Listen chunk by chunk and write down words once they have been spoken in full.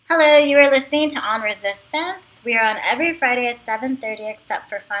Hello, you are listening to On Resistance. We are on every Friday at 7:30 except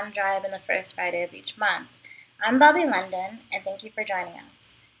for Fun Drive in the first Friday of each month. I'm Bobby London, and thank you for joining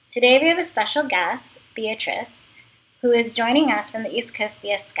us. Today we have a special guest, Beatrix, who is joining us from the East Coast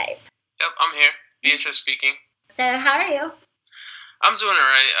via Skype. Yep, I'm here. Beatrix speaking. So, how are you? I'm doing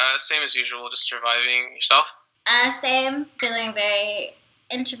alright. Same as usual, just surviving. Yourself? Same. Feeling very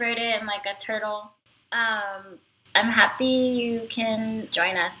introverted and like a turtle. I'm happy you can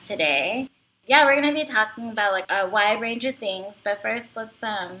join us today. Yeah, we're going to be talking about like a wide range of things, but first let's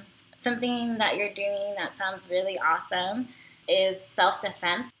something that you're doing that sounds really awesome is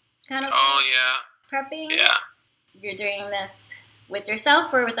self-defense kind of Oh, yeah. prepping. Yeah. You're doing this with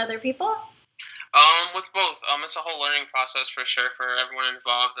yourself or with other people? With both. It's a whole learning process for sure for everyone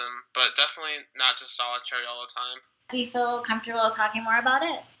involved, but definitely not just solitary all the time. Do you feel comfortable talking more about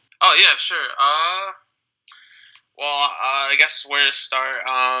it? Oh, yeah, sure. I guess where to start.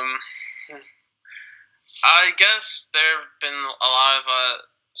 I guess there have been a lot of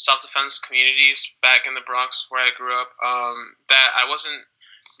self-defense communities back in the Bronx where I grew up that I wasn't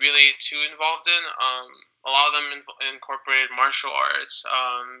really too involved in. A lot of them incorporated martial arts.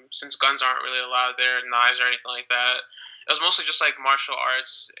 Since guns aren't really allowed there, knives or anything like that, it was mostly just like martial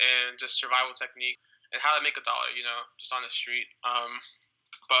arts and just survival technique and how to make a dollar, just on the street.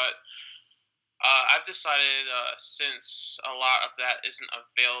 But I've decided since a lot of that isn't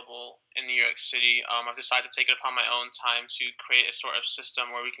available in New York City, I've decided to take it upon my own time to create a sort of system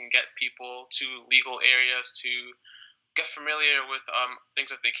where we can get people to legal areas to get familiar with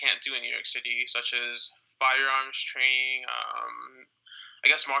things that they can't do in New York City, such as firearms training. I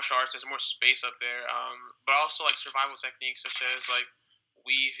guess martial arts, there's more space up there, but also like survival techniques such as like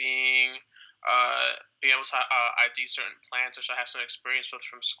weaving, being able to ID certain plants, which I have some experience with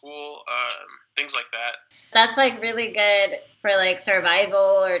from school, things like that. That's like really good for like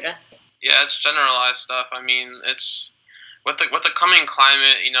survival or just... Yeah, it's generalized stuff. I mean, it's with the coming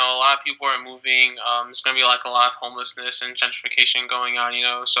climate, a lot of people are moving. There's going to be like a lot of homelessness and gentrification going on,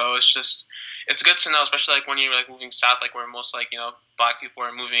 so it's good to know, especially like when you're like moving south, like where most like, black people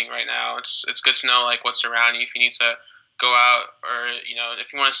are moving right now. It's good to know like what's around you if you need to go out, or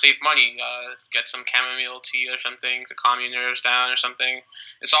if you want to save money, get some chamomile tea or something to calm your nerves down or something.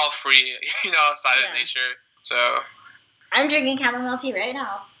 It's all free, outside of nature. So I'm drinking chamomile tea right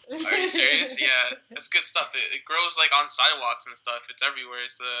now. Are you serious? Yeah, it's good stuff. It grows like on sidewalks and stuff. It's everywhere.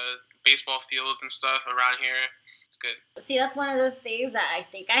 It's baseball fields and stuff around here. It's good. See, that's one of those things that I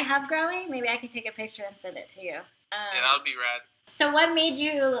think I have growing. Maybe I could take a picture and send it to you. Yeah, that would be rad. So what made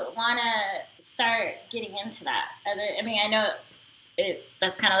you want to start getting into that? I mean, I know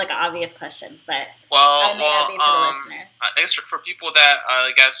that's kind of like an obvious question, but I may not be for the listeners. I guess for people that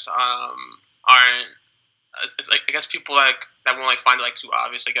aren't, it's like I guess people like that won't like find it like too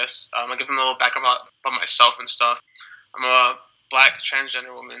obvious. I guess I'll give them a little background about myself and stuff. I'm a black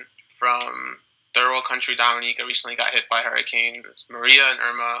transgender woman from third world country Dominica. Recently got hit by hurricanes Maria and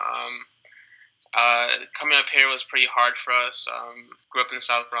Irma. Coming up here was pretty hard for us. Grew up in the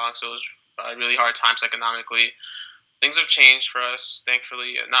South Bronx. It was really hard times economically. Things have changed for us,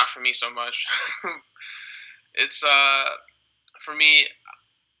 thankfully. Not for me so much. It's for me,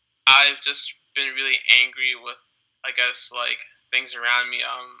 I've just been really angry with, I guess, like things around me.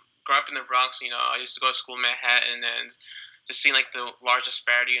 Grew up in the Bronx. I used to go to school in Manhattan, and just seeing like the large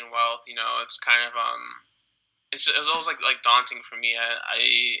disparity in wealth. It's kind of it was always like daunting for me.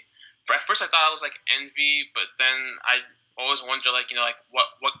 At first I thought it was like envy, but then I always wonder like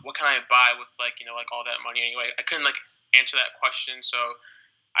what can I buy with like like all that money anyway. I couldn't like answer that question, so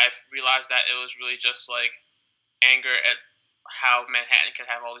I realized that it was really just like anger at how Manhattan can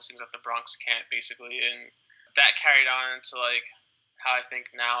have all these things that the Bronx can't, basically, and that carried on to like how I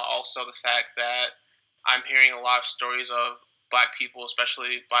think now. Also, the fact that I'm hearing a lot of stories of black people,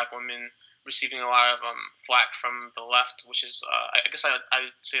 especially black women, receiving a lot of flack from the left, which is I guess I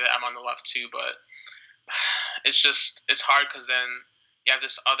would say that I'm on the left too, but it's hard because then you have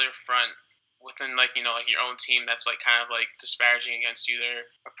this other front within like like your own team that's like kind of like disparaging against you. They're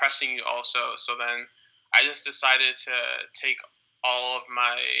oppressing you also. So then I just decided to take all of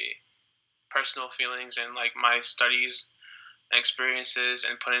my personal feelings and like my studies and experiences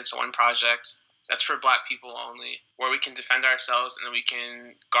and put into one project that's for black people only, where we can defend ourselves and we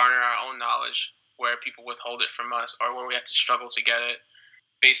can garner our own knowledge where people withhold it from us, or where we have to struggle to get it.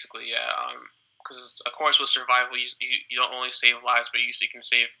 Basically, yeah. Because of course with survival, you don't only save lives, but you can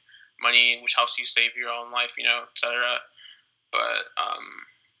save money, which helps you save your own life, etc. But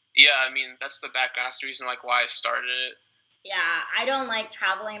yeah, I mean, that's the background. That's the reason like why I started it. Yeah, I don't like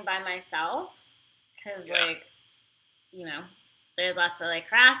traveling by myself because like there's lots of like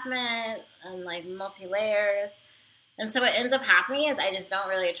harassment and like multi-layers. And so what ends up happening is I just don't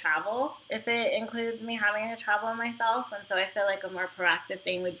really travel if it includes me having to travel myself. And so I feel like a more proactive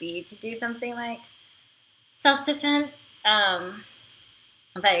thing would be to do something like self-defense.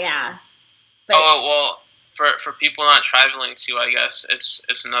 But yeah. But, well, for people not traveling too, I guess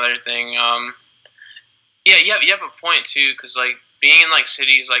it's another thing. Yeah, you have a point too, because like being in like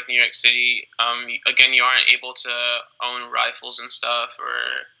cities like New York City, again, you aren't able to own rifles and stuff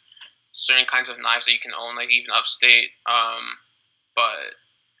or certain kinds of knives that you can own, like even upstate. But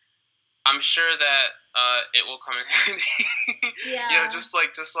I'm sure that it will come in handy. yeah. Just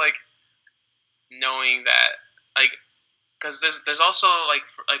like knowing that, like, because there's also like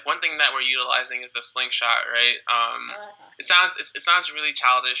one thing that we're utilizing is the slingshot, right? That's awesome. It sounds really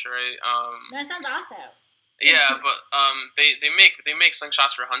childish, right? No, it sounds awesome. Yeah, but they make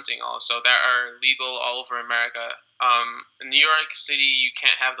slingshots for hunting also that are legal all over America. In New York City, you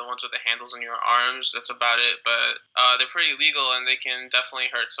can't have the ones with the handles on your arms. That's about it. But they're pretty legal and they can definitely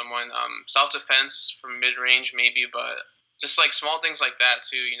hurt someone. Self-defense from mid-range maybe, but just like small things like that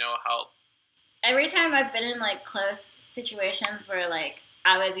too, help. Every time I've been in like close situations where like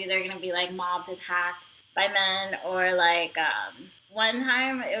I was either gonna be like mobbed, attacked by men, or like one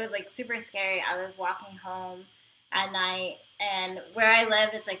time it was like super scary. I was walking home at night, and where I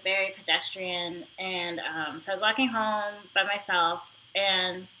live, it's like very pedestrian, and so I was walking home by myself,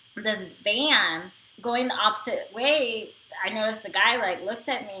 and this van going the opposite way. I noticed the guy like looks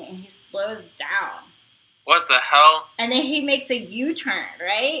at me and he slows down. What the hell? And then he makes a U-turn,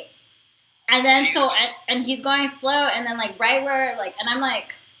 right? And then Jesus. and he's going slow, and then like right where like, and I'm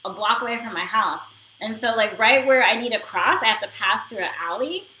like a block away from my house, and so like right where I need to cross, I have to pass through an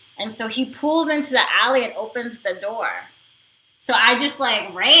alley, and so he pulls into the alley and opens the door. So I just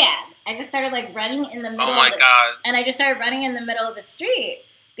like ran. I just started like running in the middle. Oh my God! And I just started running in the middle of the street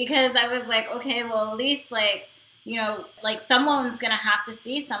because I was like, okay, well at least like like someone's gonna have to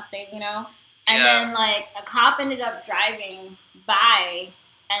see something, And then like a cop ended up driving by.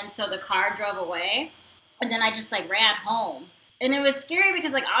 And so the car drove away, and then I just like ran home. And it was scary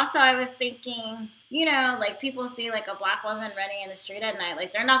because like also I was thinking, like people see like a black woman running in the street at night,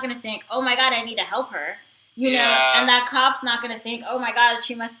 like they're not going to think, oh my God, I need to help her, know, and that cop's not going to think, oh my God,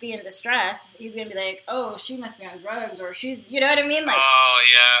 she must be in distress. He's going to be like, oh, she must be on drugs, or she's, you know what I mean? Like, oh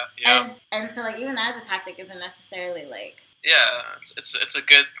yeah. And so like even that as a tactic isn't necessarily like. Yeah, it's a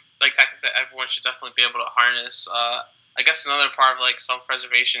good like tactic that everyone should definitely be able to harness. I guess another part of like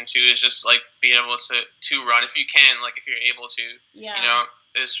self-preservation too is just like being able to run if you can, like if you're able to,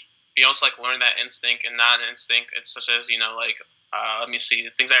 is be able to like learn that instinct and not an instinct. It's such as like let me see,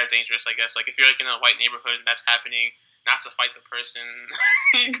 things that are dangerous. I guess like if you're like in a white neighborhood and that's happening, not to fight the person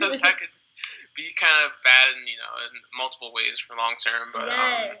because that could be kind of bad in multiple ways for long term. But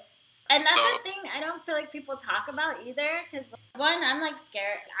yes. And that's the thing I don't feel like people talk about either, because one, I'm like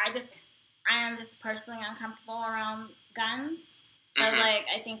scared. I am just personally uncomfortable around guns, but like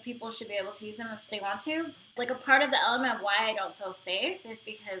I think people should be able to use them if they want to. Like a part of the element of why I don't feel safe is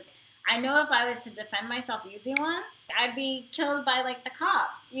because I know if I was to defend myself using one, I'd be killed by like the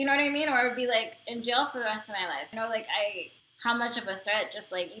cops, you know what I mean, or I'd be like in jail for the rest of my life. Like how much of a threat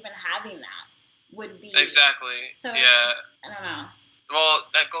just like even having that would be. Exactly. So yeah, I don't know. Well,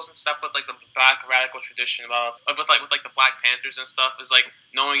 that goes in step with like the Black radical tradition with the Black Panthers and stuff, is like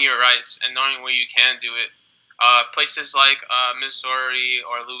knowing your rights and knowing where you can do it. Places like Missouri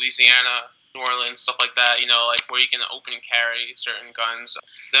or Louisiana, New Orleans, stuff like that, like where you can open and carry certain guns.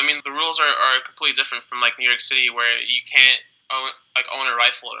 I mean, the rules are completely different from like New York City, where you can't own a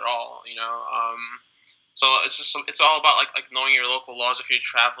rifle at all. So it's all about like knowing your local laws. If you're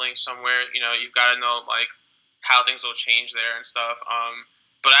traveling somewhere, you've got to know like how things will change there and stuff.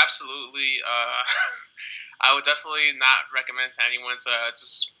 But absolutely, I would definitely not recommend to anyone to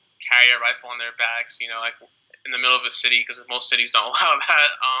just carry a rifle on their backs, like in the middle of a city, because most cities don't allow that.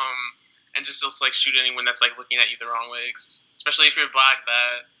 And just like shoot anyone that's like looking at you the wrong way, especially if you're Black.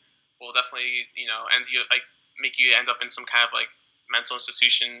 That will definitely make you end up in some kind of like mental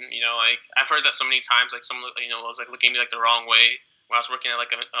institution. Like I've heard that so many times. Like someone was like looking at me like the wrong way when I was working at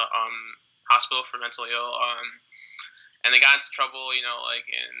like a hospital for mentally ill, and they got into trouble, and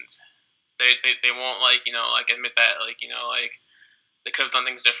they won't like admit that like they could have done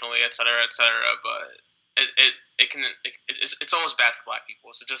things differently, et cetera, but it's almost bad for Black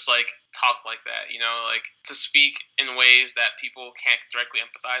people to just like talk like that, like to speak in ways that people can't directly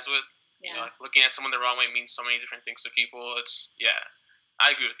empathize with. Like looking at someone the wrong way means so many different things to people.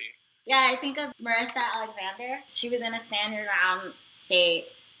 I agree with you. Yeah, I think of Marissa Alexander. She was in a stand your ground state,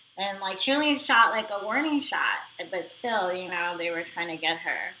 And, like, she only shot, like, a warning shot. But still, you know, they were trying to get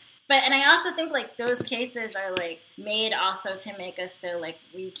her. But, and I also think, like, those cases are, like, made also to make us feel like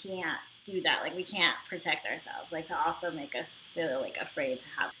we can't do that. Like, we can't protect ourselves. Like, to also make us feel, like, afraid to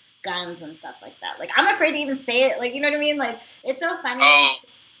have guns and stuff like that. Like, I'm afraid to even say it. Like, you know what I mean? Like, it's so funny. Oh,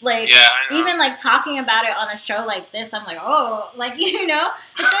 like, yeah, I know. Even, like, talking about it on a show like this, I'm like, oh, like, you know?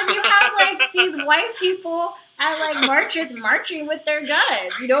 But then you have, like, these white people at, like, marches marching with their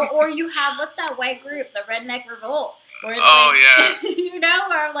guns, you know? Or you have, what's that white group? The Redneck Revolt. Where it's like, you know?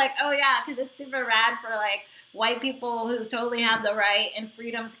 Where I'm like, oh, yeah, because it's super rad for, like, white people who totally have the right and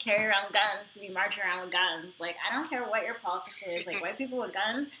freedom to carry around guns, to be marching around with guns. Like, I don't care what your politics is. Like, white people with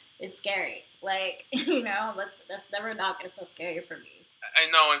guns is scary. Like, you know, that's never not going to feel scary for me. I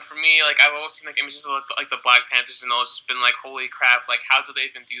know, and for me, like, I've always seen, like, images of, like, the Black Panthers, and it's just been, like, holy crap, like, how do they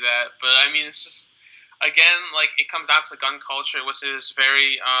even do that? But, I mean, it's just, again, like, it comes down to gun culture, which is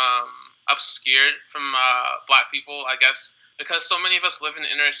very obscured from Black people, I guess, because so many of us live in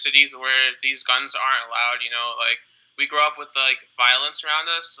inner cities where these guns aren't allowed, you know, like, we grow up with, like, violence around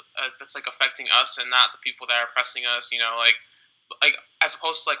us that's, like, affecting us and not the people that are oppressing us, you know, like, as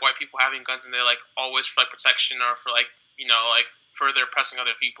opposed to, like, white people having guns and they're, like, always for, like, protection or for, like, you know, like, further oppressing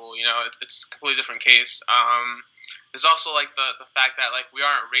other people, you know, it's a completely different case. There's also, like, the fact that, like, we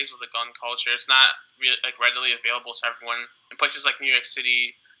aren't raised with a gun culture. It's not really, like, readily available to everyone. In places like New York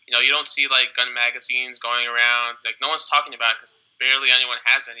City, you know, you don't see, like, gun magazines going around. Like, no one's talking about it because barely anyone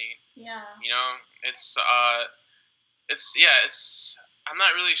has any. Yeah. You know, I'm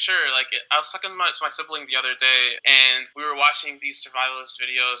not really sure. Like, I was talking to my sibling the other day, and we were watching these survivalist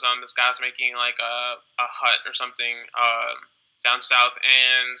videos. This guy's making, like, a hut or something, down south,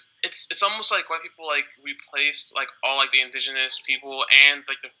 and it's almost like white people, like, replaced, like, all, like, the indigenous people and,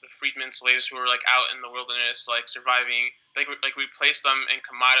 like, the freedmen slaves who were, like, out in the wilderness, like, surviving, like replaced them and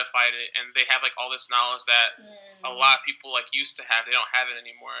commodified it, and they have, like, all this knowledge that a lot of people, like, used to have. They don't have it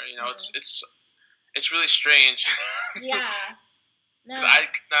anymore, you know. It's really strange. Yeah. No. Because I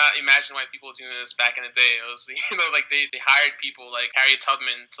could not imagine white people doing this back in the day. It was, you know, like, they hired people like Harriet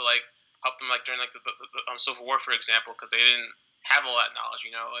Tubman to, like, help them, like, during, like, the Civil War, for example, because they didn't have all that knowledge, you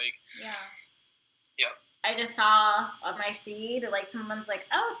know, like. Yeah. I just saw on my feed, like, someone's like,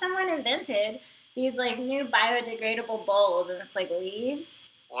 oh, someone invented these, like, new biodegradable bowls, and it's, like, leaves.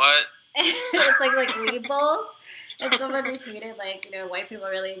 What? It's like leaf bowls. And someone retweeted, like, you know, white people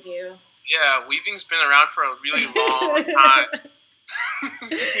really do. Yeah, weaving's been around for a really long time.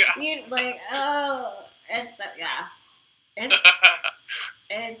 Yeah. You, like, oh, it's so, yeah.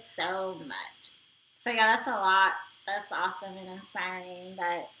 It's so much. So, yeah, that's a lot. That's awesome and inspiring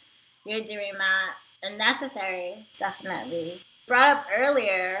that you're doing that. And necessary, definitely. Brought up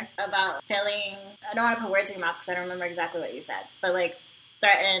earlier about feeling, I don't want to put words in your mouth because I don't remember exactly what you said, but, like,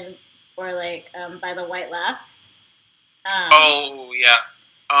 threatened or, like, by the white left. Oh, yeah.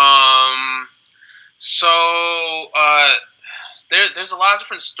 There's a lot of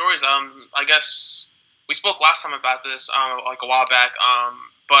different stories. I guess we spoke last time about this, like, a while back.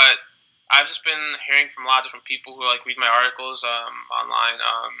 But I've just been hearing from a lot of different people who, like, read my articles, online,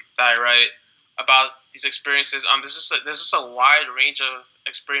 that I write about these experiences. There's just a wide range of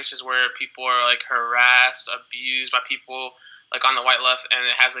experiences where people are, like, harassed, abused by people, like, on the white left, and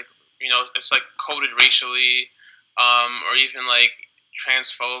it has, like, you know, it's, like, coded racially, or even, like,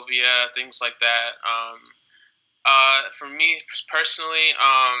 transphobia, things like that. For me personally,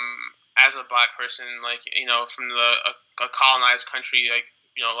 as a Black person, like, you know, from a colonized country, like,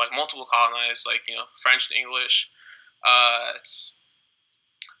 you know, like, multiple colonized, like, you know, French and English,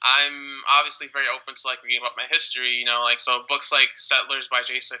 I'm obviously very open to, like, reading about my history, you know, like, so books like Settlers by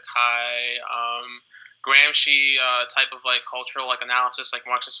Jay Sakai, Gramsci, type of, like, cultural, like, analysis, like,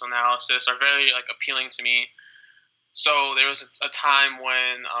 Marxist analysis, are very, like, appealing to me. So there was a time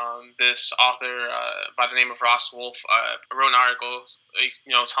when this author by the name of Ross Wolf wrote an article, like,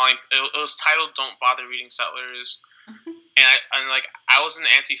 you know, telling, it was titled "Don't Bother Reading Settlers," and I was in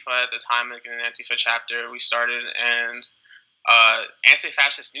Antifa at the time, like, in an Antifa chapter we started, and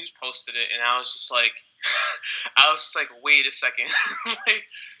Anti-Fascist News posted it, and I was just like, wait a second, like,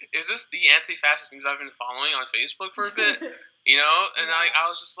 is this the Anti-Fascist News I've been following on Facebook for a bit, you know? And I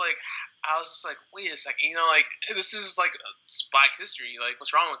was just like, wait a second, you know, like, this is, like, Black history, like,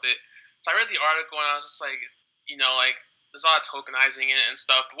 what's wrong with it? So I read the article, and I was just like, you know, like, there's a lot of tokenizing in it and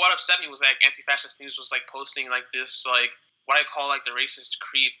stuff. But what upset me was, like, Anti-Fascist News was, like, posting, like, this, like, what I call, like, the racist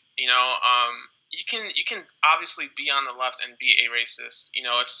creep, you know. You can obviously be on the left and be a racist, you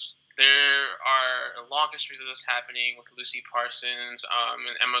know. There are long histories of this happening with Lucy Parsons,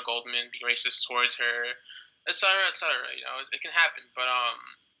 and Emma Goldman being racist towards her, et cetera, et cetera. You know, it can happen. But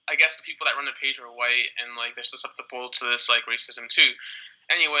I guess the people that run the page are white, and like they're susceptible to this like racism too.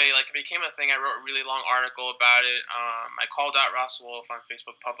 Anyway, like it became a thing. I wrote a really long article about it. I called out Ross Wolf on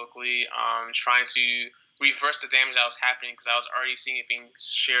Facebook publicly, trying to reverse the damage that was happening because I was already seeing it being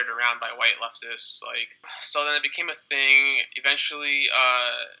shared around by white leftists. Like, so then it became a thing. Eventually,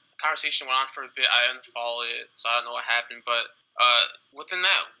 conversation went on for a bit. I unfollowed it, so I don't know what happened. But within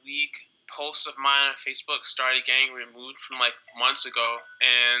that week, posts of mine on Facebook started getting removed from like months ago,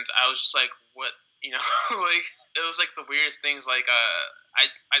 and I was just like, what, you know, like it was like the weirdest things. Like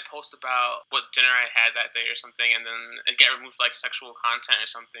I'd post about what dinner I had that day or something, and then it'd get removed like sexual content or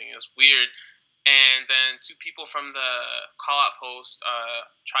something. It was weird. And then two people from the call out post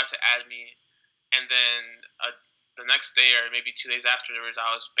tried to add me, and then the next day or maybe 2 days afterwards,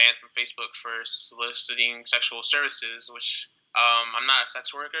 I was banned from Facebook for soliciting sexual services, which I'm not a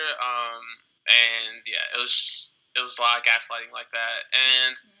sex worker, and yeah, it was a lot of gaslighting like that,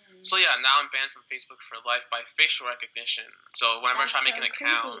 and so yeah, now I'm banned from Facebook for life by facial recognition. So whenever I try to make an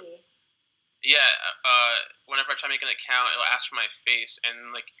account, whenever I try to make an account, it'll ask for my face, and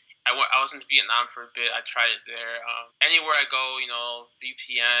like I was in Vietnam for a bit. I tried it there. Anywhere I go, you know,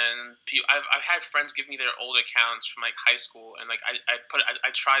 VPN. I've had friends give me their old accounts from like high school, and like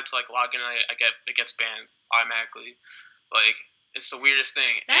I tried to like log in, and it gets banned automatically. Like, it's the weirdest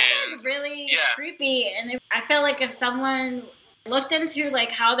thing. That's like really creepy. And I feel like if someone looked into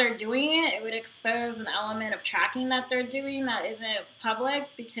like how they're doing it, it would expose an element of tracking that they're doing that isn't public.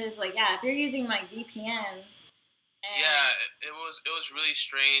 Because like, yeah, if you're using like VPNs. It was really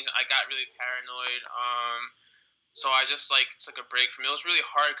strange. I got really paranoid. So I just like took a break from it. It was really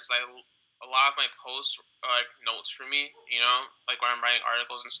hard because a lot of my posts are like notes for me. You know, like when I'm writing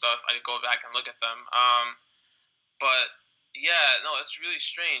articles and stuff, I go back and look at them. But yeah, no, it's really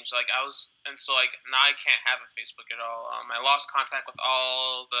strange. Like so like now I can't have a Facebook at all. I lost contact with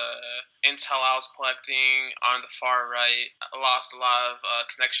all the intel I was collecting on the far right. I lost a lot of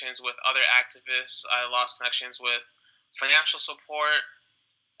connections with other activists. I lost connections with financial support,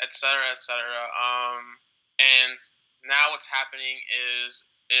 etc., etc. And now what's happening is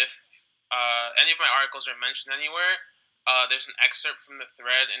if any of my articles are mentioned anywhere, there's an excerpt from the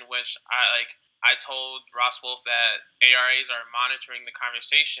thread in which I told Ross Wolf that ARAs are monitoring the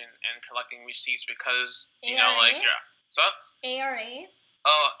conversation and collecting receipts because, you know, like, what's up? ARAs?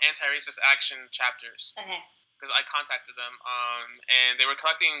 Oh, anti-racist action chapters. Okay. Because I contacted them, and they were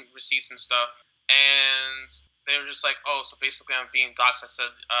collecting receipts and stuff, and they were just like, oh, so basically I'm being doxxed. I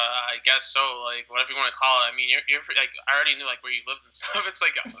said, I guess so, like, whatever you want to call it. I mean, you're like, I already knew, like, where you lived and stuff. It's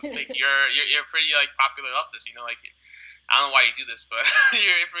like you're pretty, like, popular leftist, you know, like, I don't know why you do this, but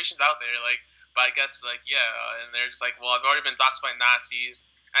your information's out there, like. But I guess, like, yeah, and they're just like, well, I've already been doxxed by Nazis.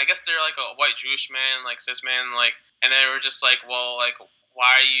 And I guess they're, like, a white Jewish man, like, cis man, like, and they were just like, well, like,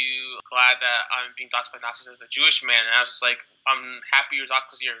 why are you glad that I'm being doxxed by Nazis as a Jewish man? And I was just like, I'm happy you're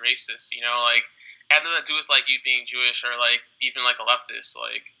doxxed because you're a racist, you know? Like, it had nothing to do with, like, you being Jewish or, like, even, like, a leftist.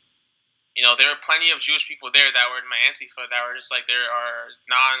 Like, you know, there were plenty of Jewish people there that were in my Antifa that were just like, there are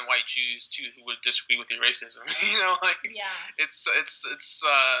non-white Jews too who would disagree with your racism. You know, like, it's a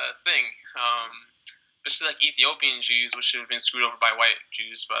thing. Especially like Ethiopian Jews, which have been screwed over by white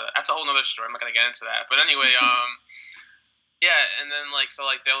Jews, but that's a whole other story. I'm not gonna get into that. But anyway, yeah, and then like so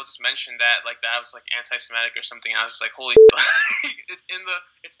like they'll just mention that like that I was like anti-Semitic or something. I was just like, holy, it's in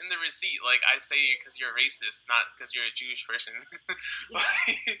the receipt. Like I say because you're a racist, not because you're a Jewish person.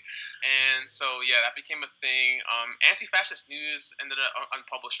 And so yeah, that became a thing. Anti-fascist news ended up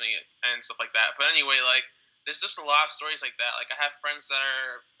unpublishing it and stuff like that. But anyway, like there's just a lot of stories like that. Like I have friends that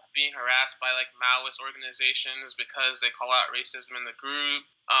are being harassed by like Maoist organizations because they call out racism in the group,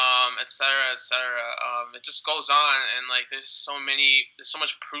 et cetera, et cetera. It just goes on, and like there's so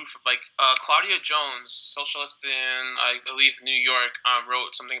much proof of like Claudia Jones, socialist in I believe New York,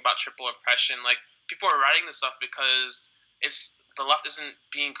 wrote something about triple oppression. Like people are writing this stuff because the left isn't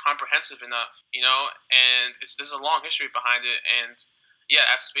being comprehensive enough, you know, and there's a long history behind it, and yeah,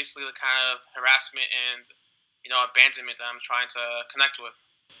 that's basically the kind of harassment and abandonment that I'm trying to connect with.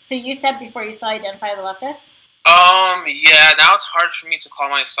 So you said before you still identify as a leftist? Yeah, now it's hard for me to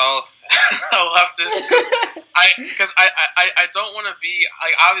call myself a leftist because I don't want to be,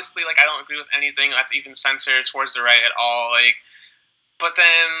 like, obviously, like, I don't agree with anything that's even centered towards the right at all, like, but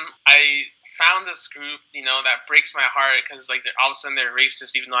then I found this group, that breaks my heart because, like, all of a sudden they're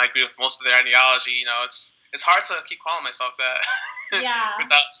racist even though I agree with most of their ideology, it's hard to keep calling myself that. Yeah.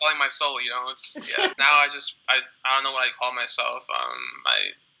 Without selling my soul, now I don't know what I call myself.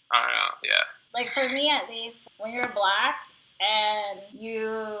 I don't know, yeah. Like, for me, at least, when you're black and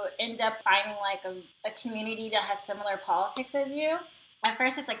you end up finding, like, a community that has similar politics as you, at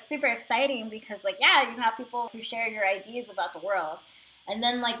first it's like super exciting because like, yeah, you have people who share your ideas about the world. And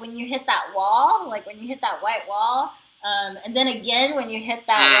then like when you hit that wall, like when you hit that white wall, and then again when you hit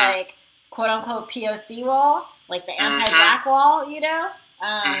that like quote unquote POC wall, like the anti-black wall, you know,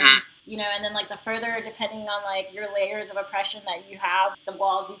 you know, and then like the further, depending on like your layers of oppression that you have, the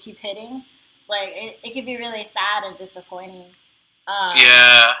walls you keep hitting, like it could be really sad and disappointing.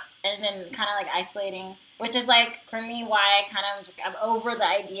 And then kind of like isolating, which is like for me why I'm over the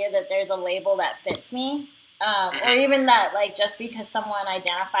idea that there's a label that fits me, or even that like just because someone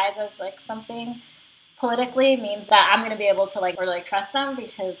identifies as like something politically means that I'm going to be able to like really trust them,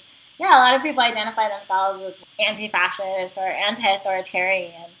 because yeah, a lot of people identify themselves as anti-fascist or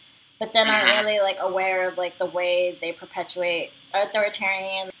anti-authoritarian, but then aren't really like aware of like the way they perpetuate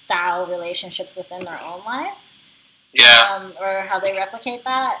authoritarian style relationships within their own life. Or how they replicate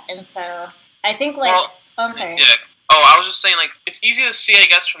that. And so I think like, I'm sorry. Yeah. Oh, I was just saying, like, it's easy to see, I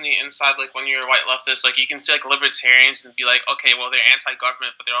guess, from the inside, like, when you're a white leftist, like, you can see, like, libertarians and be like, okay, well, they're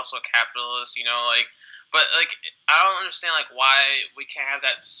anti-government, but they're also a capitalist, you know, like, but, like, I don't understand, like, why we can't have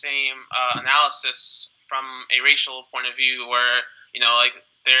that same analysis from a racial point of view where, you know, like,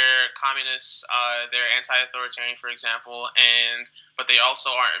 they're communists, they're anti-authoritarian, for example, but they also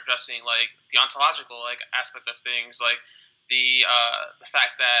aren't addressing like the ontological like aspect of things, like the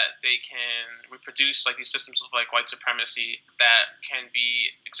fact that they can reproduce like these systems of like white supremacy that can be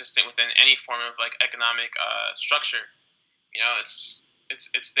existent within any form of like economic structure. You know, it's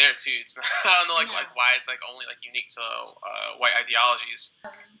there too. It's not, I don't know like why it's like only like unique to white ideologies. I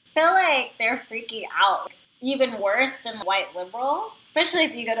feel like they're freaking out even worse than white liberals, especially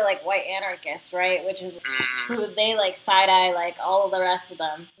if you go to like white anarchists, right, which is who they like side-eye like all of the rest of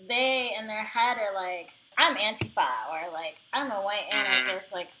them. They in their head are like, I'm Antifa, or like I'm a white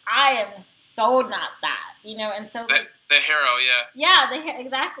anarchist, like I am so not that, you know. And so like, the hero,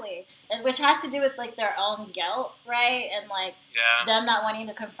 exactly, and which has to do with like their own guilt, right, and like them not wanting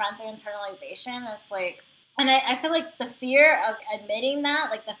to confront their internalization. It's like, and I feel like the fear of admitting that,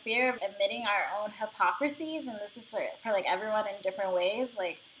 like the fear of admitting our own hypocrisies, and this is for like everyone in different ways,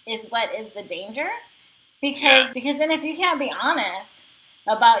 like is what is the danger. Because then if you can't be honest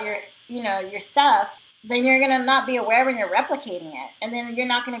about your stuff, then you're going to not be aware when you're replicating it. And then you're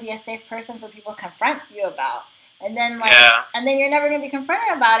not going to be a safe person for people to confront you about. And then and then you're never going to be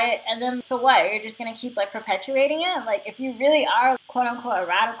confronted about it. And then so what? You're just going to keep like perpetuating it? Like if you really are quote unquote a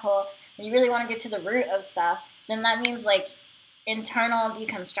radical, you really want to get to the root of stuff, then that means like internal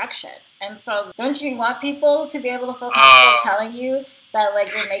deconstruction. And so don't you want people to be able to feel comfortable telling you that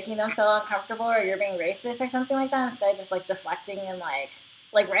like you're making them feel uncomfortable or you're being racist or something like that, instead of just like deflecting and like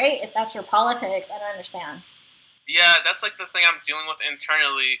right, if that's your politics, I don't understand. Yeah, that's like the thing I'm dealing with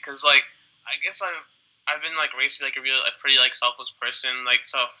internally, because like I guess I've been like raised to be like a pretty like selfless person, like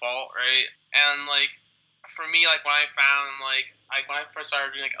to a fault, right? And like for me, like when I found like when I first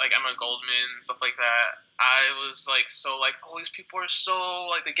started doing like Emma Goldman and stuff like that, I was like so like, oh, these people are so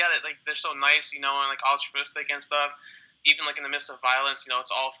like they get it, like they're so nice, you know, and like altruistic and stuff. Even like in the midst of violence, you know,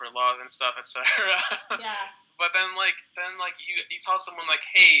 it's all for love and stuff, etc. Yeah. But then you tell someone like,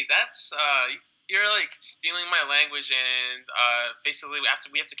 hey, that's you're like stealing my language, and basically we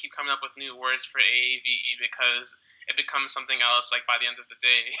have to keep coming up with new words for AAVE because it becomes something else like by the end of the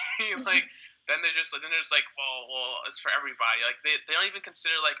day. Like then they're just like, well, it's for everybody. Like they don't even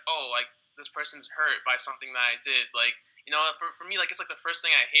consider like, oh, like this person's hurt by something that I did. Like, you know, for me, like it's like the first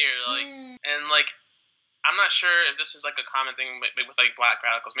thing I hear, like, and like I'm not sure if this is like a common thing with like black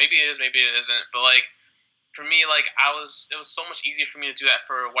radicals. Maybe it is, maybe it isn't. But like for me, like it was so much easier for me to do that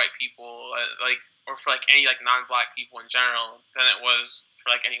for white people, like or for like any like non-black people in general than it was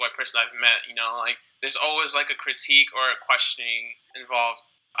for like any white person I've met. You know, like there's always like a critique or a questioning involved.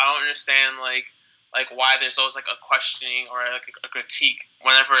 I don't understand like why there's always like a questioning or like a critique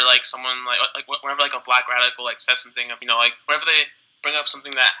whenever like someone like whenever like a black radical like says something, you know, like whenever they bring up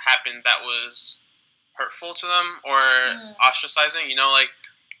something that happened that was hurtful to them or ostracizing, you know, like.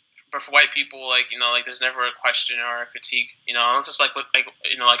 But for white people, like, you know, like there's never a question or a critique, you know, it's just like with like,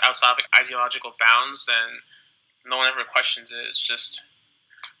 you know, like outside of like, ideological bounds, then no one ever questions it. It's just,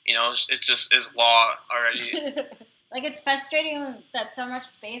 you know, it just is law already. Like it's frustrating that so much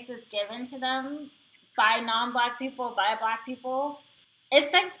space is given to them by non-black people, by black people.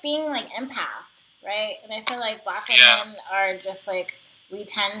 It's like being like empaths, right? And I feel like black women are just like, we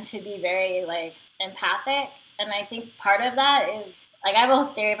tend to be very like empathic, and I think part of that is. Like, I have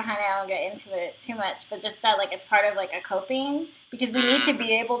a theory behind it, I won't get into it too much, but just that, like, it's part of, like, a coping, because we need to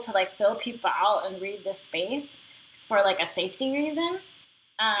be able to, like, fill people out and read this space for, like, a safety reason.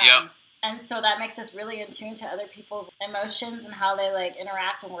 And so that makes us really in tune to other people's emotions and how they like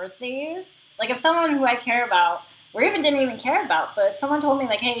interact and words they use. Like if someone who I care about, or even didn't even care about, but if someone told me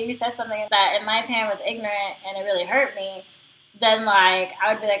like, hey, you said something that in my opinion was ignorant and it really hurt me, then like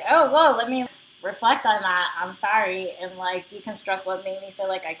I would be like, oh, whoa, let me reflect on that. I'm sorry, and like deconstruct what made me feel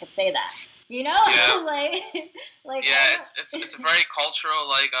like I could say that. You know, Yeah. like yeah, it's a very cultural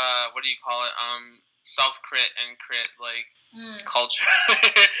like what do you call it? Self-crit and crit like culture.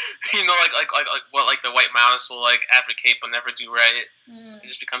 You know, like what like the white malice will like advocate but never do right. It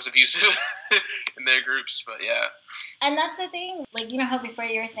just becomes abusive in their groups. But yeah, and that's the thing. Like you know how before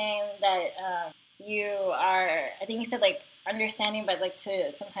you were saying that you are, I think you said like understanding, but like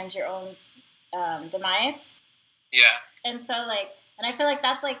to sometimes your own demise. Yeah. And so like, and I feel like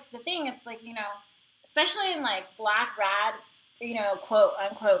that's like the thing. It's like, you know, especially in like Black rad, you know, quote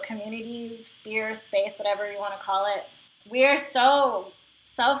unquote community sphere space, whatever you want to call it. We are so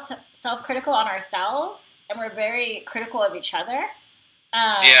self-critical on ourselves, and we're very critical of each other.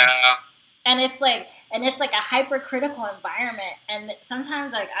 Yeah. And it's like a hypercritical environment, and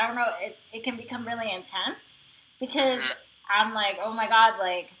sometimes like I don't know, it can become really intense because I'm like, oh my god,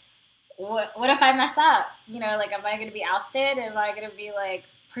 like what if I mess up? You know, like am I going to be ousted? Am I going to be like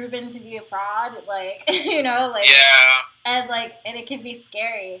proven to be a fraud? Like you know, like yeah, and it can be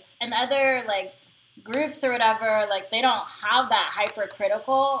scary. And other like groups or whatever, like they don't have that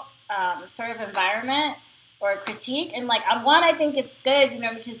hypercritical sort of environment or critique. And like on one, I think it's good, you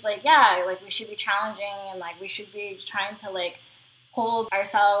know, because like yeah, like we should be challenging and like we should be trying to like hold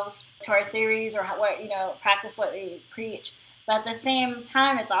ourselves to our theories or what, you know, practice what we preach. But at the same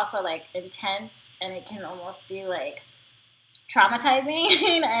time, it's also like intense, and it can almost be like traumatizing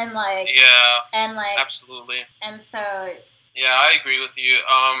and like absolutely. And so yeah, I agree with you.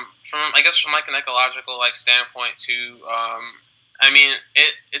 From I guess from like an ecological like standpoint too. I mean,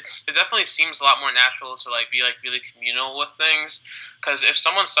 it definitely seems a lot more natural to like be like really communal with things, because if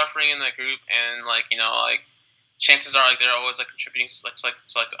someone's suffering in the group and like you know like chances are like they're always like contributing to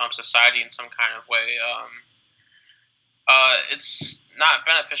society in some kind of way. It's not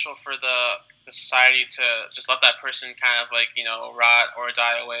beneficial for the society to just let that person kind of like you know rot or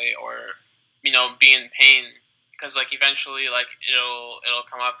die away or you know be in pain, because like eventually like it'll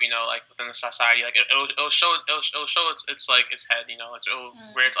come up you know like within the society like it'll show its like its head, you know, it'll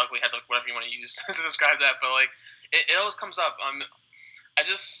rear its ugly head, like whatever you want to use to describe that, but like it always comes up. I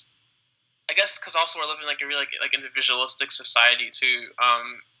guess because also we're living like a really like individualistic society too.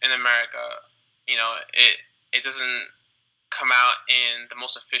 In America, you know, it doesn't come out in the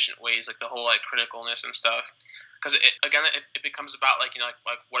most efficient ways, like the whole like criticalness and stuff. Because it becomes about like you know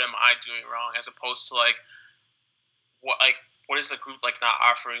like what am I doing wrong, as opposed to like what is the group like not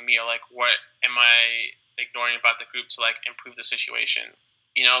offering me, or like what am I ignoring about the group to like improve the situation.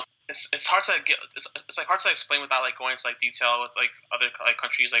 You know, it's hard to get it's like hard to explain without like going into like detail with like other like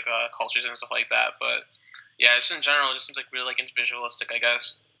countries like cultures and stuff like that. But yeah, just in general, it just seems like really like individualistic, I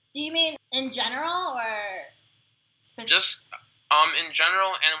guess. Do you mean in general or specific? Just in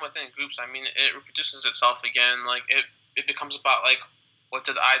general and within groups. I mean, it reproduces itself again. Like it becomes about like what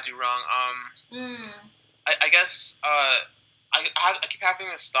did I do wrong. I guess I keep having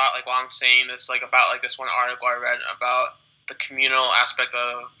this thought like while I'm saying this, like about like this one article I read about the communal aspect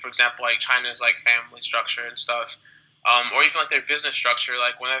of, for example, like China's like family structure and stuff, or even like their business structure.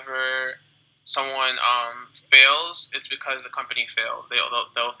 Like whenever someone fails, it's because the company failed.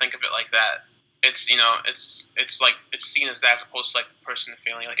 They'll think of it like that. It's you know it's like it's seen as that, as opposed to like the person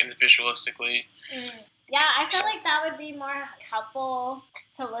failing like individualistically. Yeah, I feel like that would be more helpful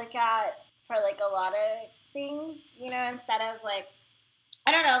to look at for like a lot of things, you know, instead of like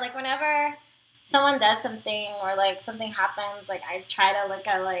I don't know, like whenever someone does something or like something happens, like I try to look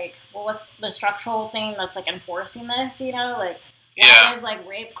at like, well, what's the structural thing that's like enforcing this, you know, like why does like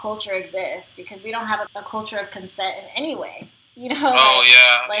rape culture exist? Because we don't have a culture of consent in any way. You know,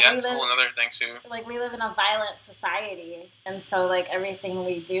 that's a whole another thing too. Like we live in a violent society, and so like everything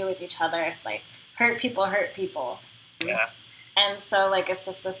we do with each other, it's like hurt people. Yeah. And so like it's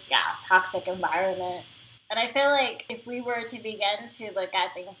just this toxic environment. And I feel like if we were to begin to look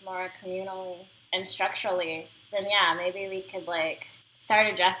at things more communally and structurally, then maybe we could like start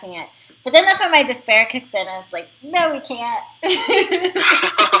addressing it. But then that's when my despair kicks in, and it's like, no, we can't.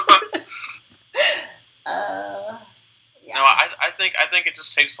 No, I think it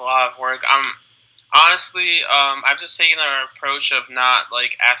just takes a lot of work. Honestly, I've just taken an approach of not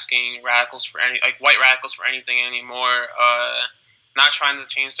like asking radicals for white radicals for anything anymore. Not trying to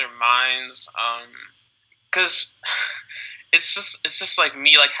change their minds. Because it's just like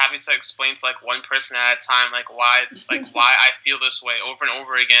me like having to explain to like one person at a time like why I feel this way over and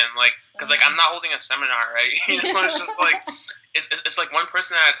over again, like because like I'm not holding a seminar, right? It's just like it's like one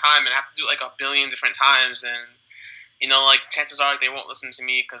person at a time, and I have to do it like a billion different times, and like chances are like, they won't listen to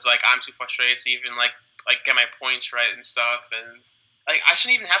me because like I'm too frustrated to even like get my points right and stuff, and like I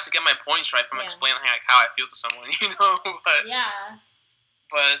shouldn't even have to get my points right if I'm explaining like how I feel to someone,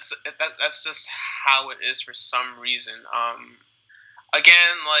 but that's just how it is for some reason.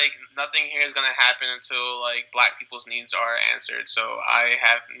 Again, like nothing here is gonna happen until like Black people's needs are answered. So I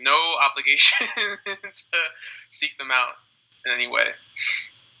have no obligation to seek them out in any way.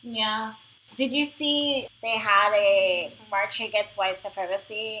 Yeah. Did you see they had a march against white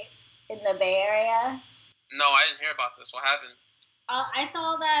supremacy in the Bay Area? No, I didn't hear about this. What happened? I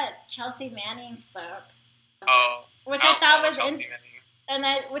saw that Chelsea Manning spoke. Oh, which I thought was Chelsea Manning.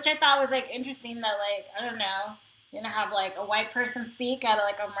 Which I thought was like interesting that like I don't know, have like a white person speak at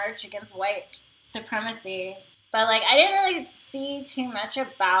like a march against white supremacy, but like I didn't really see too much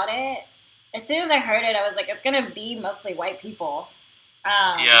about it. As soon as I heard it, I was like, it's gonna be mostly white people.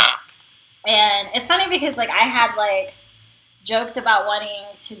 Yeah. And it's funny because like I had like joked about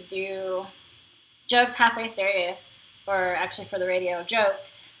wanting to do joked halfway serious, or actually for the radio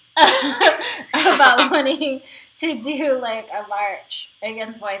joked about wanting to do like a march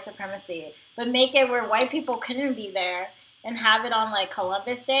against white supremacy, but make it where white people couldn't be there and have it on like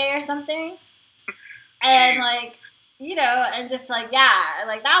Columbus Day or something. And like, and just like,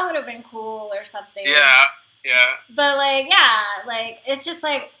 like that would have been cool or something. Yeah. But like, like it's just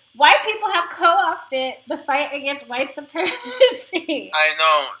like white people have co-opted the fight against white supremacy. I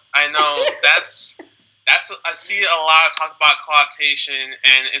know. That's I see a lot of talk about co-optation,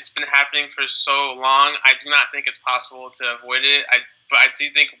 and it's been happening for so long. I do not think it's possible to avoid it. But I do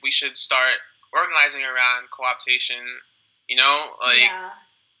think we should start organizing around co-optation.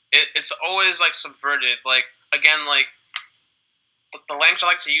 It's always like subverted. Like again, like the language I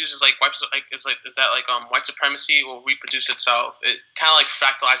like to use is like white supremacy will reproduce itself. It kind of like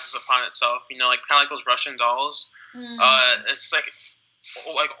fractalizes upon itself. Like kind of like those Russian dolls. It's like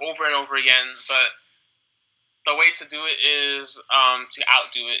over and over again, but the way to do it is to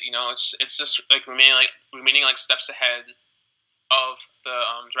outdo it. It's just like remaining like steps ahead of the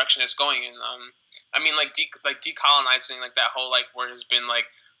direction it's going in. I mean, like decolonizing, like that whole like word has been like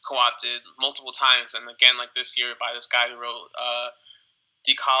co-opted multiple times, and again like this year by this guy who wrote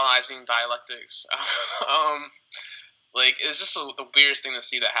Decolonizing Dialectics. Like it's just the weirdest thing to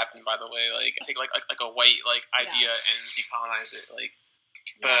see that happen. By the way, like take like a white like idea and decolonize it. Like,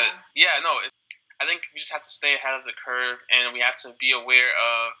 but I think we just have to stay ahead of the curve, and we have to be aware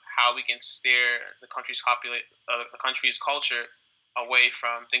of how we can steer the country's culture away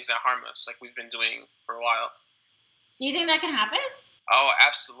from things that harm us, like we've been doing for a while. Do you think that can happen? Oh,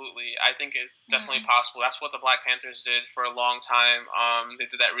 absolutely. I think it's definitely possible. That's what the Black Panthers did for a long time. They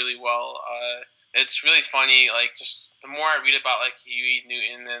did that really well. It's really funny, like, just the more I read about, like, Huey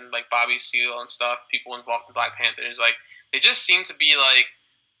Newton and, like, Bobby Seale and stuff, people involved in Black Panthers, like, they just seem to be, like,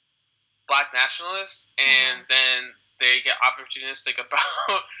 Black nationalists, and then they get opportunistic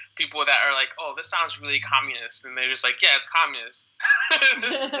about people that are like, oh, this sounds really communist, and they're just like, yeah, it's communist. And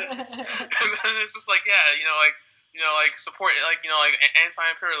then it's just like, like support, like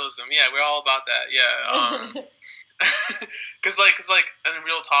anti-imperialism. Yeah, we're all about that. Yeah, because in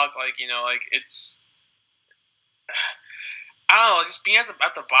real talk, like it's, I don't know, just being at the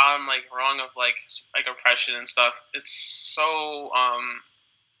bottom, like rung of like oppression and stuff. It's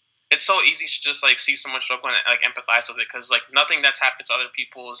so easy to just like see someone struggle and like empathize with it, because like nothing that's happened to other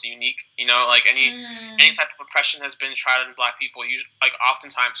people is unique. Like any type of oppression has been tried on Black people, like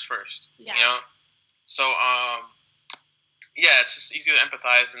oftentimes first. So it's just easy to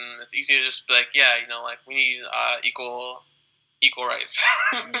empathize, and it's easy to just be like, like we need equal rights.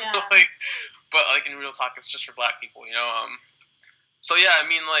 Like, but like in real talk, it's just for Black people. So I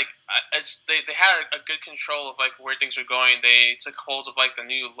mean, like, they had a good control of like where things were going. They took hold of like the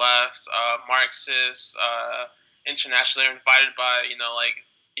new left, Marxists, internationally. They're invited by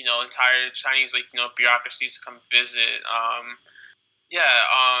entire Chinese bureaucracies to come visit.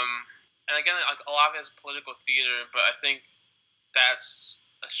 And again, like a lot of it is political theater, but I think that's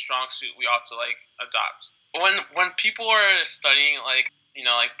a strong suit we ought to like adopt. When people are studying like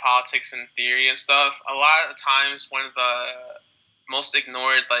politics and theory and stuff, a lot of times one of the most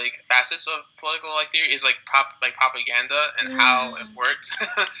ignored like facets of political like theory is like propaganda and how it works.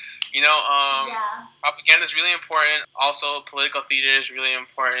 Propaganda is really important. Also, political theater is really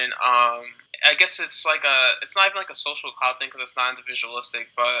important. I guess it's not even like a social cloud thing because it's not individualistic,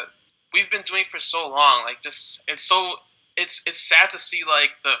 but we've been doing it for so long. Like, just it's so it's sad to see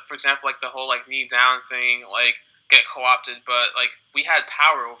like for example like the whole like knee down thing like get co-opted, but like we had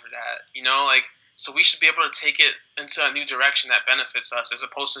power over that, you know, like so we should be able to take it into a new direction that benefits us as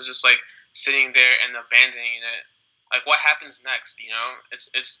opposed to just like sitting there and abandoning it. Like what happens next, you know?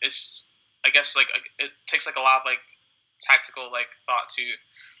 It's I guess like it takes like a lot of like tactical like thought to.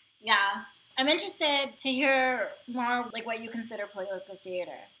 Yeah, I'm interested to hear more like what you consider political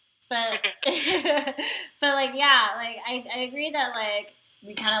theater. But but like yeah, like I agree that like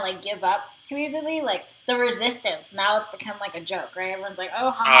we kind of like give up too easily. Like the resistance now it's become like a joke, right? Everyone's like,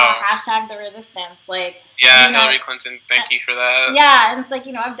 oh, hashtag the resistance. Like yeah, Hillary Clinton, thank you for that. Yeah, and it's like,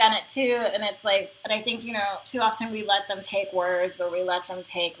 you know, I've done it too, and it's like, and I think, you know, too often we let them take words or we let them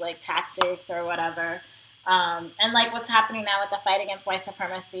take like tactics or whatever. And like what's happening now with the fight against white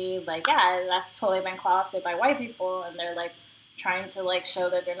supremacy, like yeah, that's totally been co-opted by white people, and they're like trying to like show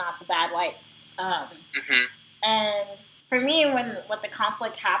that they're not the bad whites. And for me, when the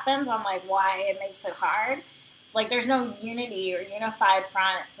conflict happens, I'm like, why it makes it hard. Like there's no unity or unified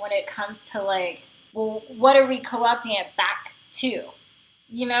front when it comes to like, well, what are we co-opting it back to?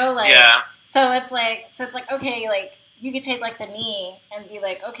 You know, like yeah. So it's like okay, like you could take like the knee and be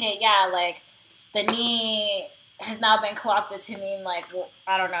like, okay, yeah, like the knee has now been co-opted to mean like, well,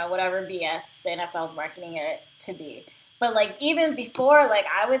 I don't know, whatever BS the NFL's marketing it to be. But like even before, like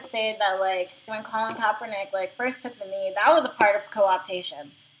I would say that like when Colin Kaepernick like first took the knee, that was a part of co-optation,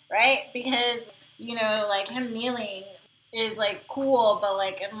 right? Because you know like him kneeling is like cool, but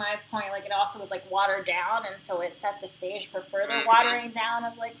like at my point, like it also was like watered down, and so it set the stage for further watering down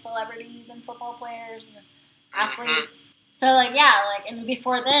of like celebrities and football players and athletes. So like yeah, like and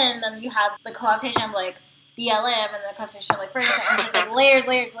before then you have the co-optation of like BLM and the co-optation of like Ferguson, and just like layers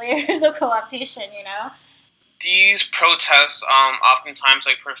of co-optation, you know. These protests, oftentimes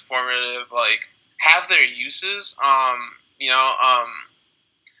like performative, like have their uses.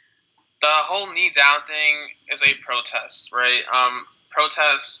 The whole knee down thing is a protest, right?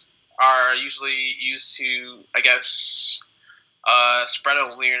 Protests are usually used to, I guess, spread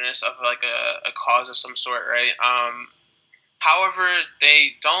awareness of like a cause of some sort, right? However,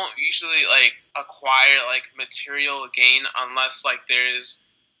 they don't usually like acquire like material gain unless like there's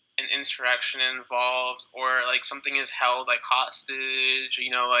an insurrection involved or like something is held like hostage, you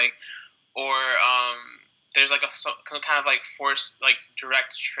know, like or there's like some kind of like forced like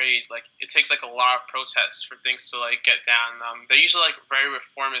direct trade. Like it takes like a lot of protests for things to like get down. They're usually like very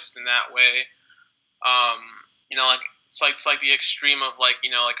reformist in that way. You know, like it's like the extreme of like,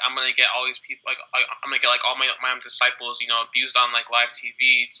 you know, like I'm gonna get all these people like I'm gonna get like all my disciples, you know, abused on like live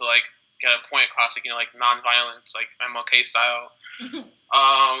TV to like get a point across, like, you know, like non-violence, like MLK style.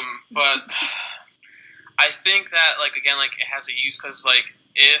 But I think that like again, like it has a use because like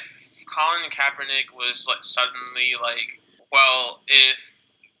if Colin Kaepernick was like suddenly like, well,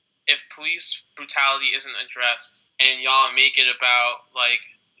 if police brutality isn't addressed and y'all make it about like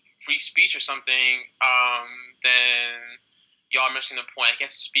free speech or something, then y'all are missing the point. He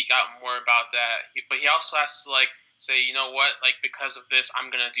has to speak out more about that, but he also has to like say, you know what, like because of this,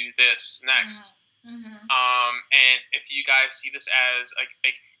 I'm gonna do this next. And if you guys see this as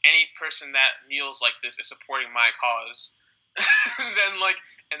like any person that kneels like this is supporting my cause, then like,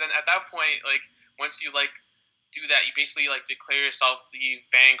 and then at that point, like once you like do that, you basically like declare yourself the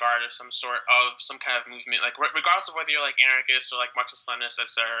vanguard of some sort of some kind of movement, like regardless of whether you're like anarchist or like Marxist-Leninist,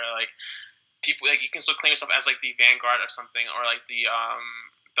 etc. Like people, like you can still claim yourself as like the vanguard of something, or like the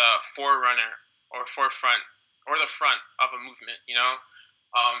forerunner or forefront or the front of a movement, you know.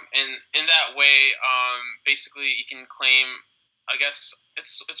 And in that way, basically you can claim, I guess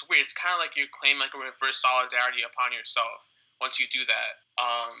it's weird. It's kind of like you claim like a reverse solidarity upon yourself once you do that.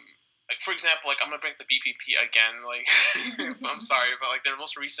 Like for example, like I'm gonna bring the BPP again. Like I'm sorry, but like the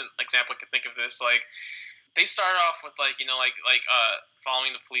most recent example I could think of this, like they started off with like, you know, like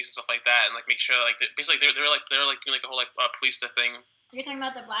following the police and stuff like that, and like make sure like basically they're doing like the whole like police the thing. You're talking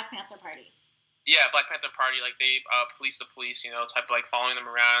about the Black Panther Party. Yeah, Black Panther Party, like they police the police, you know, type of like following them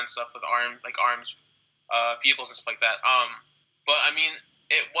around and stuff with armed vehicles and stuff like that. But I mean,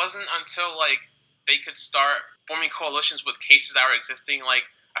 it wasn't until like they could start forming coalitions with cases that were existing. Like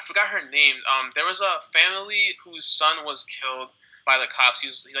I forgot her name. There was a family whose son was killed by the cops. He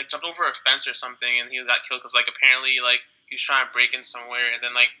like jumped over a fence or something, and he got killed because like apparently like he was trying to break in somewhere, and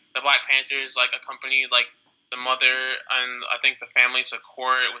then like the Black Panthers like accompanied like the mother and I think the family to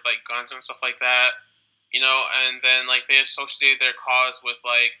court with like guns and stuff like that, you know, and then like they associated their cause with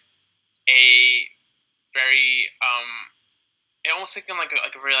like a very it almost taken like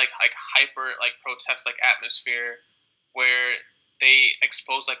a very like hyper like protest like atmosphere where they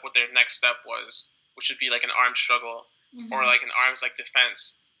exposed like what their next step was, which would be like an armed struggle. or like an arm's like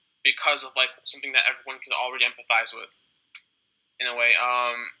defense because of like something that everyone can already empathize with in a way.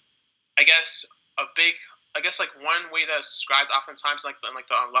 I guess like one way that's described oftentimes like in like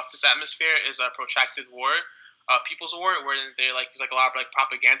the leftist atmosphere is a protracted war, people's war, where they like there's like a lot of like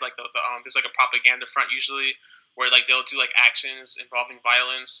propaganda, like there's like a propaganda front usually where like they'll do like actions involving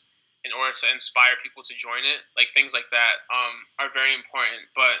violence in order to inspire people to join it. Like things like that are very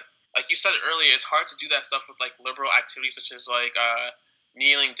important. But like you said earlier, it's hard to do that stuff with like liberal activities such as like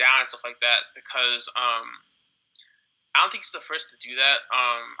kneeling down and stuff like that because I don't think he's the first to do that,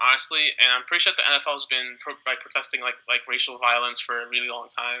 honestly. And I'm pretty sure the NFL has been protesting like racial violence for a really long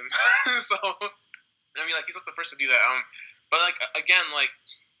time. So I mean, like he's not the first to do that. But like again, like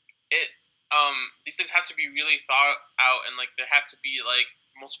it, these things have to be really thought out, and like there have to be like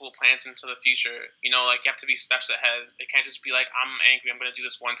multiple plans into the future. You know, like you have to be steps ahead. It can't just be like I'm angry, I'm gonna do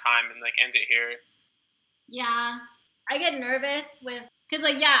this one time and like end it here. Yeah, I get nervous because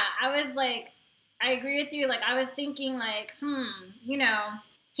like I was like. I agree with you. Like, I was thinking, like, you know,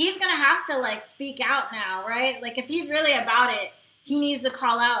 he's going to have to, like, speak out now, right? Like, if he's really about it, he needs to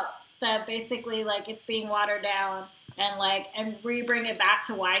call out that basically, like, it's being watered down and, like, and re-bring it back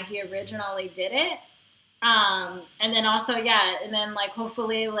to why he originally did it. And then also, and then, like,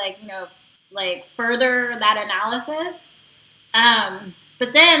 hopefully, like, you know, like, further that analysis.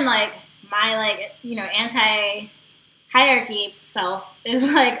 But then, like, my, like, you know, hierarchy self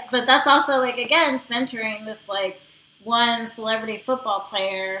is like, but that's also like again centering this like one celebrity football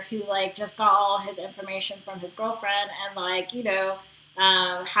player who like just got all his information from his girlfriend and like you know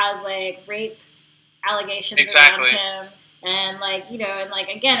has like rape allegations around him and like you know and like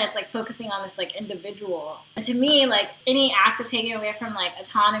again it's like focusing on this like individual and to me like any act of taking away from like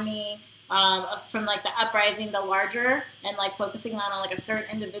autonomy from like the uprising the larger and like focusing on like a certain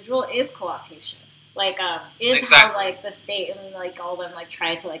individual is co-optation. Like, is how, like, the state and, like, all of them, like,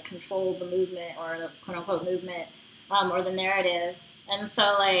 try to, like, control the movement or the quote-unquote movement or the narrative. And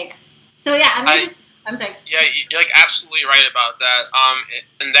so, like, I'm sorry. Yeah, you're, like, absolutely right about that.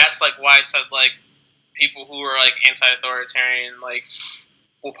 And that's, like, why I said, like, people who are, like, anti-authoritarian, like,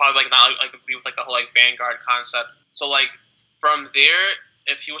 will probably, like, not, like, agree with, like, the whole, like, vanguard concept. So, like, from there,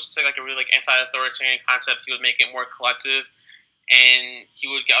 if he was to take, like, a really, like, anti-authoritarian concept, he would make it more collective, and he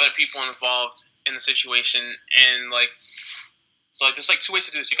would get other people involved in the situation, and like so like there's like two ways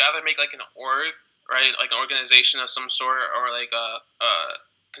to do this. You can either make like an org, right, like an organization of some sort, or like a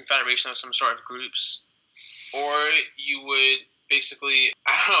confederation of some sort of groups, or you would basically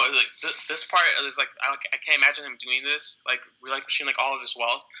I don't know like this part is like I can't imagine him doing this like relinquishing like all of his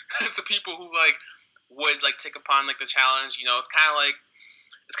wealth to people who like would like take upon like the challenge. You know, it's kind of like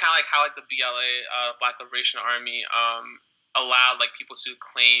how like the BLA Black Liberation Army allowed like people to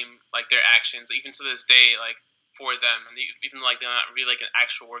claim like their actions even to this day like for them, and even like they're not really like an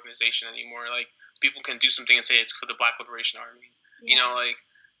actual organization anymore. Like people can do something and say it's for the Black Liberation Army. You know, like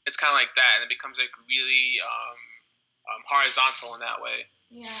it's kind of like that, and it becomes like really horizontal in that way.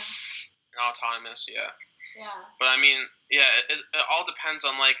 Yeah. And autonomous. Yeah. Yeah. But I mean, yeah, it all depends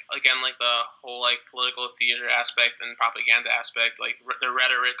on like again like the whole like political theater aspect and propaganda aspect, like the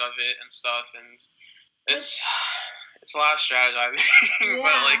rhetoric of it and stuff, and it's a lot of strategizing,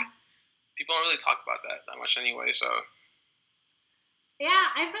 but like people don't really talk about that much anyway. So yeah,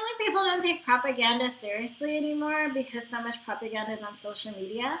 I feel like people don't take propaganda seriously anymore because so much propaganda is on social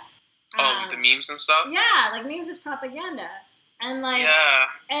media. The memes and stuff. Yeah, like memes is propaganda, and like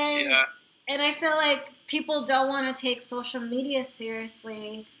and I feel like people don't want to take social media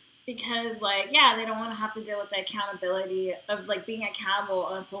seriously because like they don't want to have to deal with the accountability of like being accountable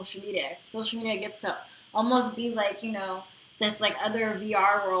on social media. Social media gets to almost be like, you know, this like other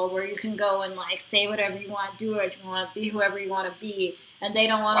VR world where you can go and like say whatever you want, do what you want, be whoever you want to be, and they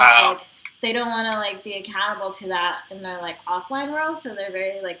don't want to like be accountable to that in their like offline world, so they're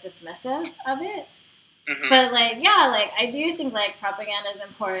very like dismissive of it. Mm-hmm. But like like I do think like propaganda is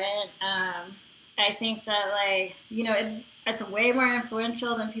important. I think that like you know it's way more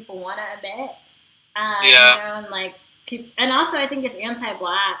influential than people want to admit. You know, and like and also I think it's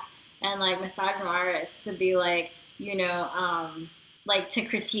anti-black and like misogynist to be like, you know, like to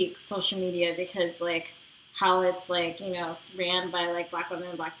critique social media because like how it's like, you know, ran by like black women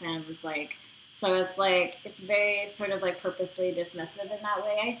and black families, like so it's like it's very sort of like purposely dismissive in that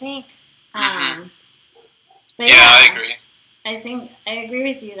way, I think. But I agree. I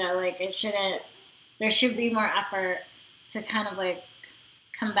agree with you that like there should be more effort to kind of like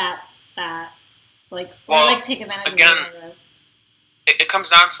combat that, like or like take advantage of it. It comes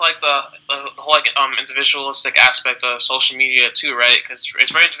down to like the whole like individualistic aspect of social media too, right? Because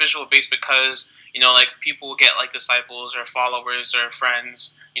it's very individual based because like people get like disciples or followers or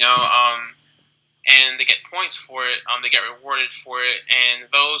friends, and they get points for it. They get rewarded for it, and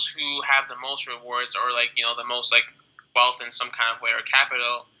those who have the most rewards or like the most like wealth in some kind of way or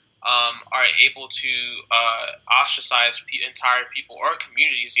capital are able to ostracize entire people or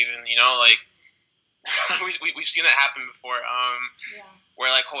communities even. Like we've seen that happen before. Where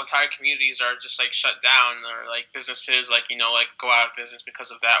like whole entire communities are just like shut down, or like businesses like like go out of business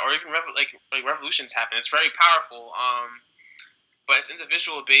because of that, or even like revolutions happen. It's very powerful. But it's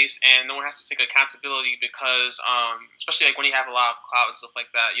individual based, and no one has to take accountability because, especially like when you have a lot of clout and stuff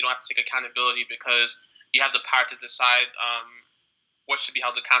like that, you don't have to take accountability because you have the power to decide what should be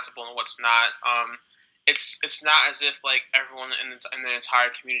held accountable and what's not. It's not as if like everyone in the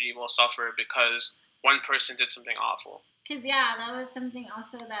entire community will suffer because one person did something awful. Because that was something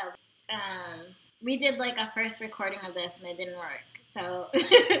also that we did like a first recording of this and it didn't work. So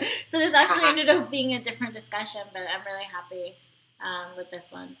so this actually ended up being a different discussion, but I'm really happy with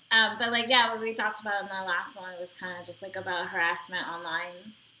this one. But like, what we talked about in the last one was kind of just like about harassment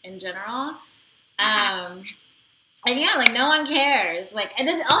online in general. And like no one cares. Like, and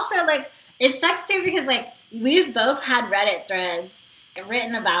then also like it sucks too because like we've both had Reddit threads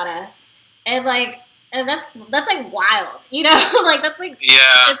written about us, and like. And that's like wild, like that's like,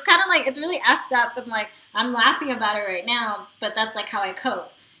 it's kind of like, it's really effed up, and like, I'm laughing about it right now, but that's like how I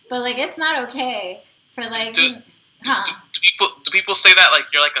cope. But like, it's not okay for like, do people say that like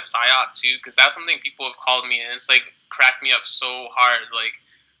you're like a psyop too? Because that's something people have called me, and it's like cracked me up so hard, like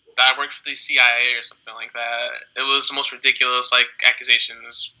that I worked for the CIA or something like that. It was the most ridiculous like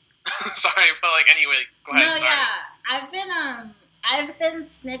accusations. Sorry, but like anyway, go ahead. No, sorry. I've been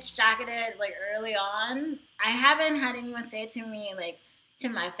snitch jacketed like early on. I haven't had anyone say it to me like to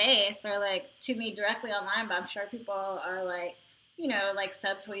my face or like to me directly online, but I'm sure people are like, like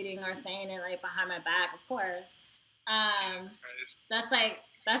subtweeting or saying it like behind my back, of course.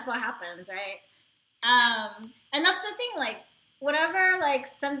 That's what happens, right? And that's the thing, like whenever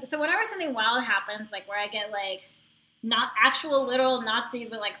something wild happens, like where I get like not actual literal Nazis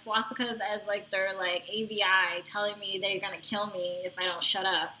with like swastikas as like their like AVI telling me they're gonna kill me if I don't shut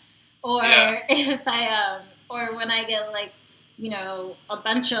up, or if I or when I get like a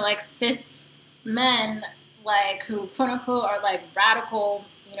bunch of like cis men like who quote unquote are like radical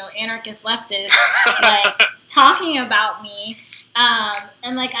anarchist leftists like talking about me,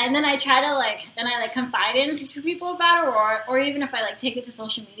 and then I try to like confide into people about it, or even if I like take it to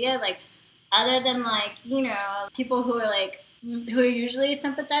social media, like. Other than, like, people who are usually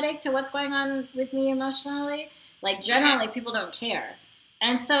sympathetic to what's going on with me emotionally, like, generally people don't care.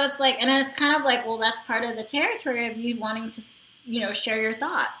 And so it's like, and it's kind of like, well, that's part of the territory of you wanting to, share your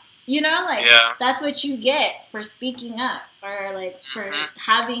thoughts. That's what you get for speaking up or, like, for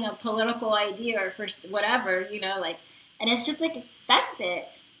having a political idea or for whatever, and it's just, like, expected.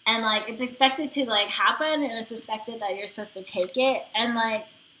 And, like, it's expected to, like, happen, and it's expected that you're supposed to take it. And, like,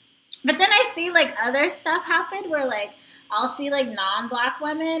 but then I see, like, other stuff happen where, like, I'll see, like, non-black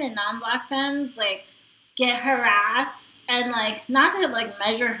women and non-black femmes, like, get harassed. And, like, not to, like,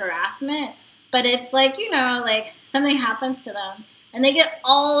 measure harassment, but it's, like, like, something happens to them. And they get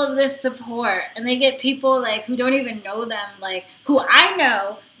all of this support. And they get people, like, who don't even know them, like, who I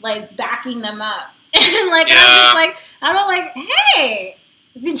know, like, backing them up. And, like, and I'm just like, hey...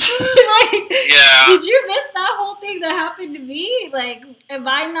 Did you Did you miss that whole thing that happened to me? Like, am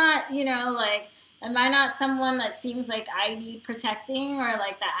I not, am I not someone that seems like I need protecting or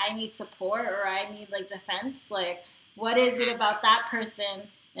like that I need support or I need like defense? Like, what is it about that person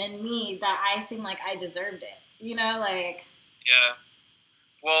and me that I seem like I deserved it? Like. Yeah.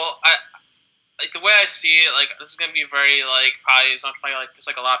 Well, I like the way I see it. Like, this is gonna be very like probably it's not probably like it's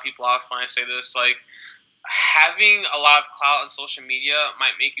like a lot of people off when I say this. Like. Having a lot of clout on social media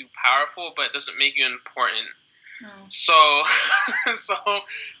might make you powerful, but it doesn't make you important. So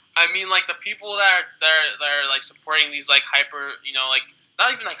I mean, like the people that are like supporting these like hyper, like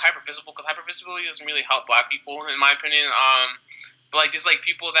not even like hyper visible, because hyper visibility doesn't really help Black people in my opinion. But like these like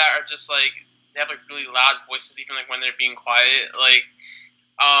people that are just like they have like really loud voices, even like when they're being quiet, like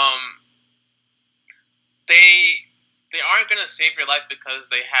they aren't gonna save your life because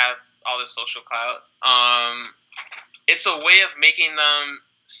they have all this social clout. It's a way of making them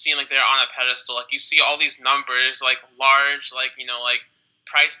seem like they're on a pedestal. Like you see all these numbers, like large, like like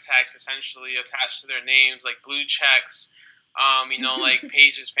price tags essentially attached to their names, like blue checks, like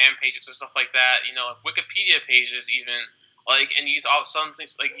pages, fan pages, and stuff like that. Like Wikipedia pages even. Like and use all some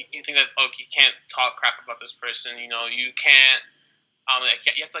things like you think that you can't talk crap about this person. You can't. Like,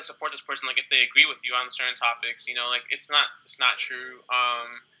 you have to like support this person like if they agree with you on certain topics. Like it's not true.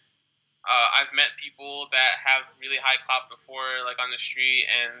 I've met people that have really high clout before, like on the street,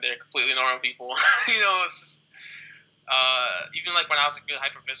 and they're completely normal people. It's just, even like when I was like really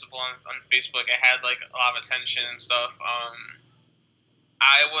hyper visible on Facebook, I had like a lot of attention and stuff.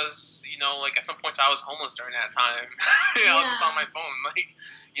 I was, like at some points I was homeless during that time. I was just on my phone, like,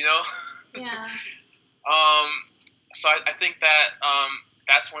 you know. Yeah. So I think that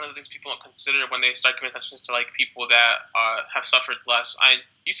that's one of the things people don't consider when they start giving attention to like people that have suffered less.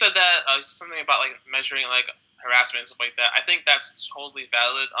 You said that you said something about like measuring like harassment and stuff like that. I think that's totally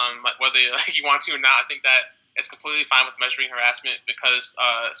valid. Whether like you want to or not, I think that it's completely fine with measuring harassment because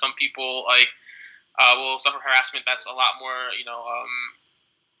some people like will suffer harassment that's a lot more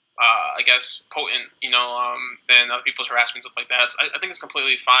I guess potent than other people's harassment and stuff like that. So I think it's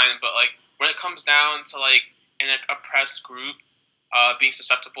completely fine. But like when it comes down to like an oppressed group being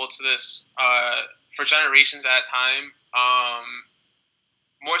susceptible to this for generations at a time,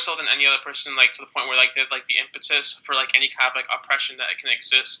 more so than any other person, like to the point where like they have like the impetus for like any kind of like oppression that can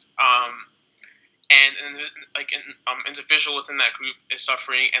exist. And individual within that group is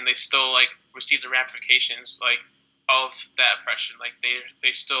suffering, and they still like receive the ramifications like of that oppression. Like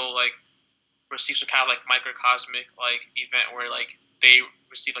they still like receive some kind of like microcosmic like event where like they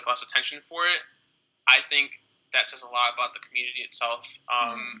receive like less attention for it. I think that says a lot about the community itself.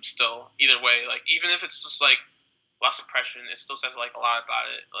 Still, either way, like even if it's just like less oppression, it still says like a lot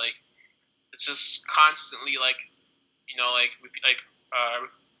about it. Like it's just constantly like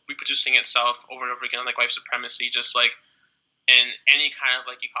reproducing itself over and over again, like white supremacy, just like in any kind of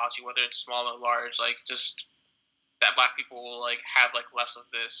like ecology, whether it's small or large, like just that Black people will like have like less of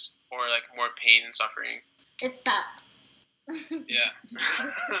this or like more pain and suffering. It sucks. Yeah.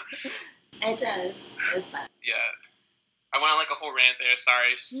 It does. It sucks. Yeah. I went on like a whole rant there.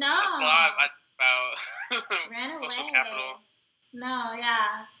 Sorry. No. It's a lot about social capital. No,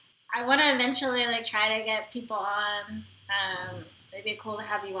 yeah. I want to eventually like try to get people on. It'd be cool to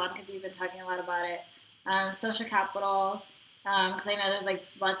have you on because you've been talking a lot about it. Social capital, because I know there's like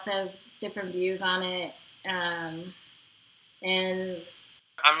lots of different views on it. And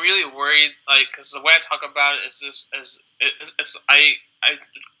I'm really worried, like, because the way I talk about it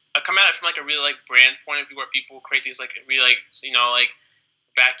I come at it from like a really like brand point of view where people create these like really like like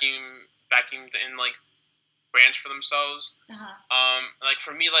vacuumed in like brands for themselves. Like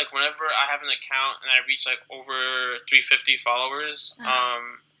for me, like whenever I have an account and I reach like over 350 followers,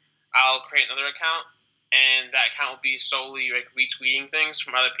 I'll create another account, and that account will be solely like retweeting things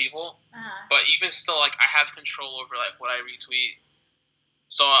from other people. But even still, like I have control over like what I retweet.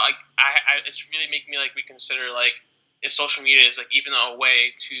 So like it's really making me like reconsider like if social media is like even a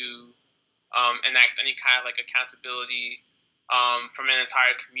way to enact any kind of like accountability from an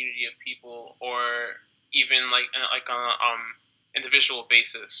entire community of people, or even like on an individual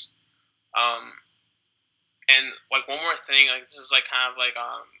basis. And like one more thing, like this is like kind of like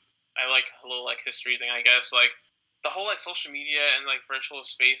I like a little like history thing, I guess. Like the whole like social media and like virtual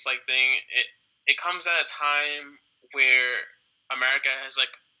space like thing, it comes at a time where America has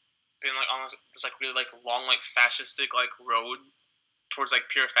like been like almost this like really like long like fascistic like road towards like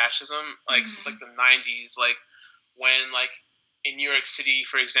pure fascism like since like the 90s, like when like in New York City,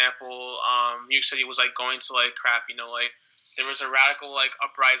 for example, New York City was like going to like crap, like there was a radical like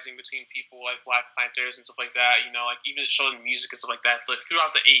uprising between people like Black Panthers and stuff like that, like even it showed in music and stuff like that like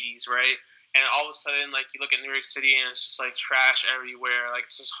throughout the 80s, right? And all of a sudden like you look at New York City and it's just like trash everywhere, like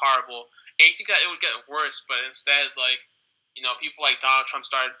it's just horrible, and you think that it would get worse, but instead like people like Donald Trump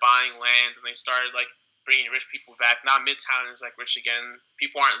started buying land and they started like bringing rich people back. Now Midtown is like rich again.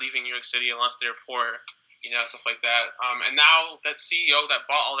 People aren't leaving New York City unless they're poor, stuff like that. And now that CEO that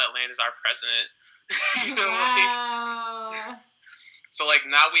bought all that land is our president. Wow. So like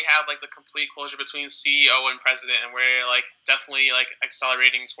now we have like the complete closure between CEO and president, and we're like definitely like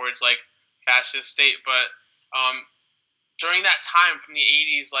accelerating towards like fascist state. But during that time from the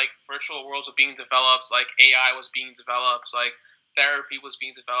 80s, like virtual worlds were being developed, like AI was being developed, like therapy was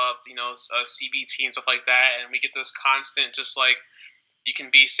being developed, CBT and stuff like that. And we get this constant, just like you can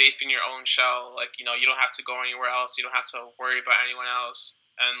be safe in your own shell. Like, you don't have to go anywhere else. You don't have to worry about anyone else.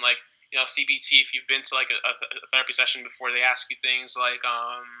 And like, CBT, if you've been to like a therapy session before, they ask you things like,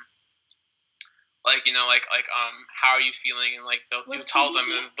 how are you feeling? And like, they'll tell them,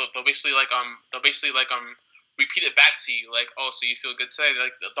 and they'll basically repeat it back to you, like, oh, so you feel good today?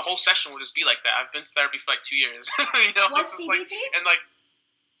 Like the whole session will just be like that. I've been to therapy for like 2 years. What's CBT? Like, and like,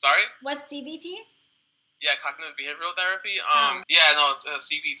 sorry. What's CBT? Yeah, cognitive behavioral therapy. Yeah, no, it's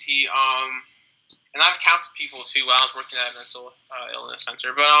CBT. And I've counseled people too while I was working at a mental illness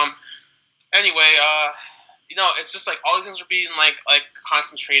center. But anyway, it's just like all these things are being like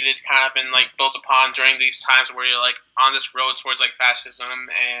concentrated, kind of, and like built upon during these times where you're like on this road towards like fascism,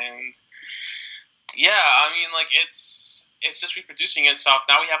 and yeah, I mean, like it's just reproducing itself.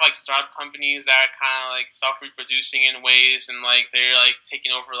 Now we have like startup companies that are kind of like self-reproducing in ways, and like they're like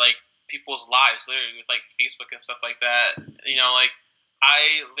taking over like people's lives, literally, with like Facebook and stuff like that. Like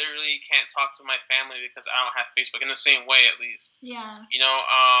I literally can't talk to my family because I don't have Facebook in the same way, at least. Yeah.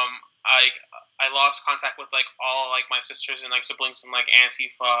 I lost contact with like all like my sisters and like siblings and like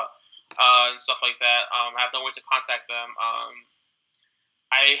Antifa and stuff like that. I have no way to contact them.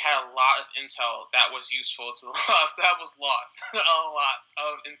 I had a lot of intel that was useful to the left that was lost. A lot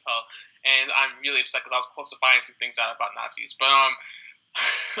of intel, and I'm really upset because I was close to finding some things out about Nazis. But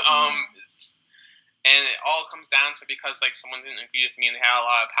and it all comes down to because like someone didn't agree with me and they had a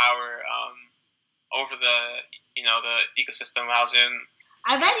lot of power over the the ecosystem I was in.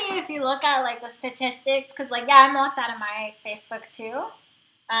 I bet you if you look at like the statistics, because like I'm locked out of my Facebook too,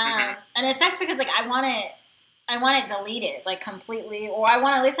 and it sucks because like I want it deleted, like, completely, or I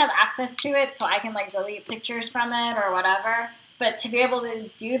want to at least have access to it so I can, like, delete pictures from it or whatever. But to be able to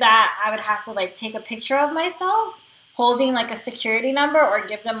do that, I would have to, like, take a picture of myself holding, like, a security number or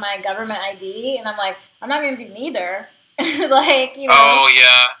give them my government ID, and I'm like, I'm not going to do neither. Like, Oh,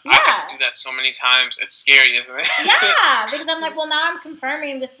 yeah. I have to do that so many times. It's scary, isn't it? Yeah, because I'm like, well, now I'm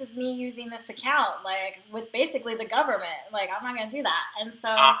confirming this is me using this account, like, with basically the government. Like, I'm not going to do that. And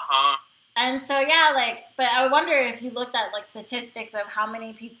so... And so, yeah, like, but I wonder if you looked at, like, statistics of how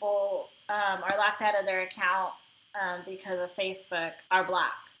many people are locked out of their account because of Facebook are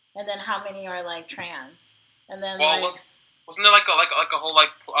black, and then how many are, like, trans, and then, wasn't there, like a whole, like,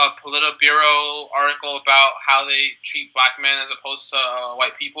 Politburo article about how they treat black men as opposed to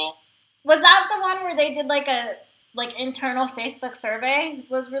white people? Was that the one where they did, like, a, like, internal Facebook survey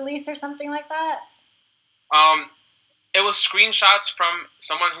was released or something like that? It was screenshots from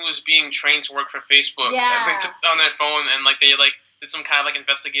someone who was being trained to work for Facebook. Yeah. They took it on their phone and like they like did some kind of like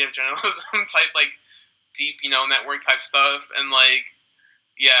investigative journalism type like deep network type stuff, and like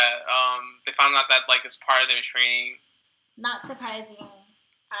they found out that like as part of their training. Not surprising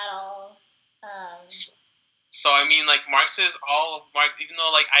at all. So I mean, like Marx, even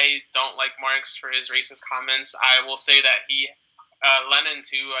though like I don't like Marx for his racist comments, I will say that he Lenin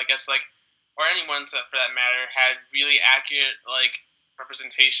too, I guess, like, or anyone for that matter, had really accurate like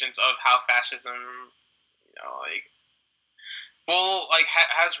representations of how fascism,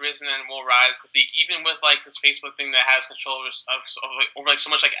 has risen and will rise. Because even with like this Facebook thing that has control over like so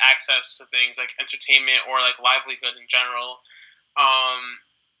much like access to things like entertainment or like livelihood in general,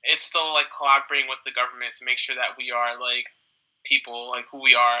 it's still like collaborating with the government to make sure that we are like people, like who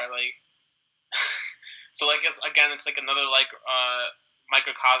we are, like. So like it's like another like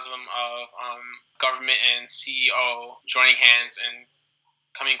microcosm of government and CEO joining hands and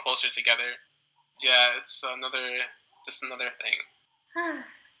coming closer together. Yeah, it's another thing.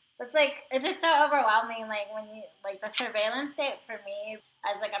 It's just so overwhelming. Like when you like the surveillance state for me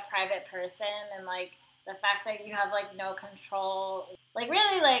as like a private person, and like the fact that you have like no control. Like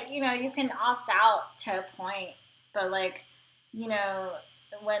really, like you can opt out to a point, but like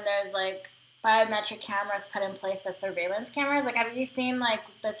when there's like biometric cameras put in place as surveillance cameras. Like, have you seen, like,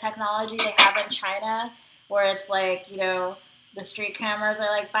 the technology they have in China where it's, like, the street cameras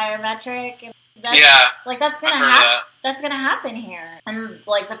are, like, biometric? And that's gonna happen. That's gonna happen here. And,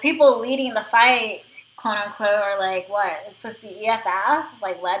 like, the people leading the fight, quote-unquote, are, like, what? It's supposed to be EFF,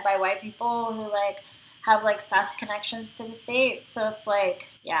 like, led by white people who, like, have, like, sus connections to the state. So it's, like,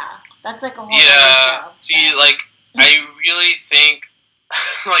 that's, like, a whole other show. See, like, I really think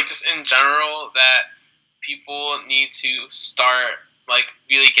like just in general that people need to start like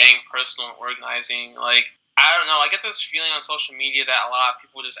really getting personal and organizing. Like I don't know, I get this feeling on social media that a lot of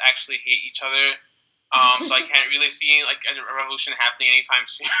people just actually hate each other. So I can't really see like a revolution happening anytime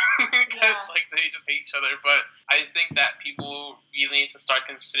soon because like they just hate each other. But I think that people really need to start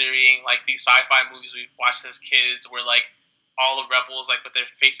considering like these sci-fi movies we've watched as kids, where like all the rebels, like, with their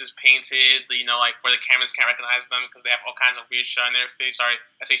faces painted, like, where the cameras can't recognize them because they have all kinds of weird shit on their face,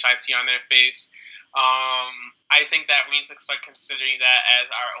 SHIT on their face. I think that we need to start considering that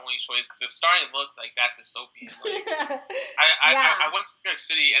as our only choice, because it's starting to look like that dystopian. Like, I went to New York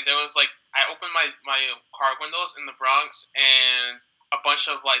City, and there was, like, I opened my car windows in the Bronx, and a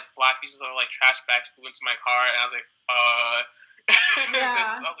bunch of, like, black pieces of, like, trash bags flew into my car, and I was like, I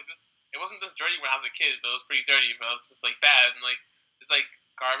was like, it wasn't this dirty when I was a kid, but it was pretty dirty. But it was just like bad, and like there's like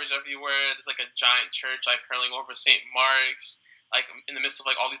garbage everywhere. There's like a giant church like hurling over St. Mark's, like in the midst of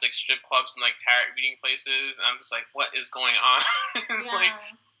like all these like strip clubs and like tarot reading places. And I'm just like, what is going on? Like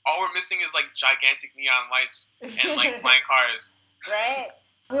all we're missing is like gigantic neon lights and like flying cars. Right?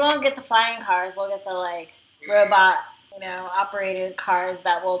 We won't get the flying cars. We'll get the like robot, operated cars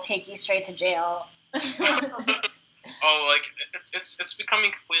that will take you straight to jail. Oh, like it's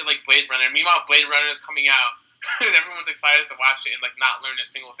becoming completely like Blade Runner. Meanwhile, Blade Runner is coming out, and everyone's excited to watch it and like not learn a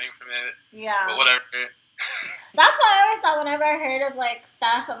single thing from it. Yeah. But whatever. That's what I always thought whenever I heard of like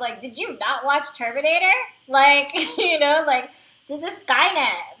stuff of like, did you not watch Terminator? Like, like this is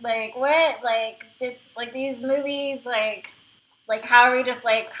Skynet. Like what? Like it's like these movies. Like how are we just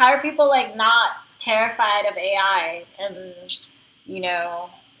like how are people like not terrified of AI and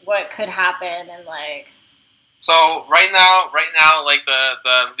what could happen and like. So right now, like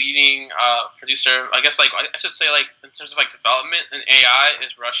the leading producer, I guess, like I should say, like in terms of like development in AI,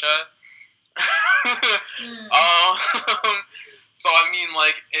 is Russia. So I mean,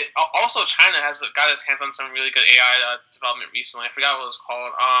 like, also China has got its hands on some really good AI development recently. I forgot what it was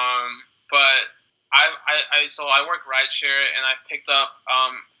called. But I work rideshare, and I picked up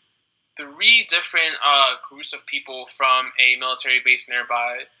 3 different groups of people from a military base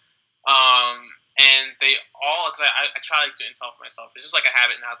nearby. And they all, because I try like to intel for myself. It's just like a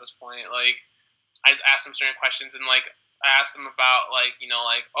habit now at this point. Like, I ask them certain questions, and like I asked them about like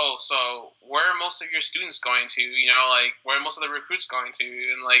oh, so where are most of your students going to? Like where are most of the recruits going to?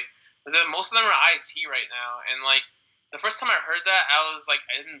 And like most of them are IT right now. And like the first time I heard that, I was like,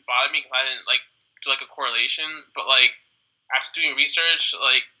 it didn't bother me because I didn't like do like a correlation. But like after doing research,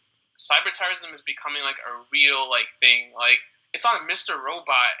 like cyber terrorism is becoming like a real like thing. Like it's on Mr.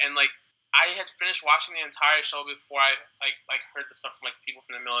 Robot, and like I had finished watching the entire show before I like heard the stuff from like people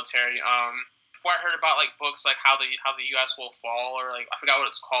from the military. Before I heard about like books like how the U.S. will fall, or like I forgot what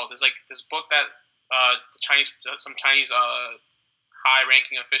it's called. There's like this book that some Chinese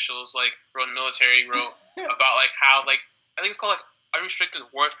high-ranking officials like wrote in the military wrote about like how like I think it's called like unrestricted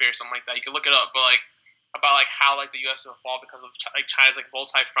warfare or something like that. You can look it up, but like about like how like the U.S. will fall because of like China's like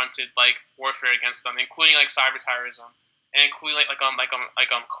multi-fronted like warfare against them, including like cyber terrorism. And including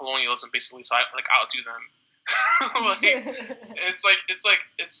colonialism, basically, so I like outdo them. It's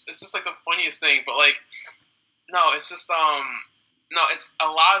just like the funniest thing, but like no, it's just no, it's a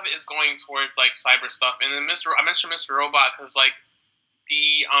lot of it is going towards like cyber stuff. And then I mentioned Mr. Robot because like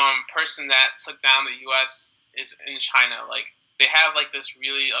the person that took down the U.S. is in China. Like they have like this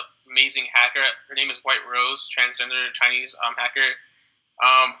really amazing hacker. Her name is White Rose, transgender Chinese hacker.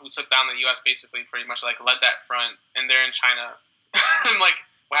 Who took down the U.S. basically, pretty much like led that front, and they're in China. And like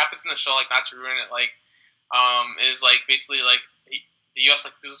what happens in the show, like not to ruin it, like is like basically like the U.S.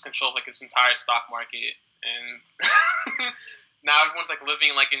 like loses control of like its entire stock market, and now everyone's like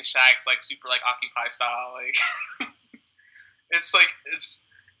living like in shacks, like super like Occupy style. Like it's like this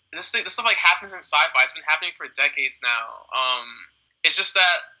stuff like happens in sci-fi. It's been happening for decades now. It's just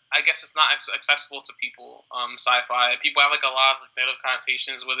that I guess it's not accessible to people. Sci-fi people have like a lot of like, negative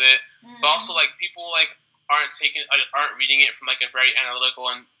connotations with it, but also like people like aren't reading it from like a very analytical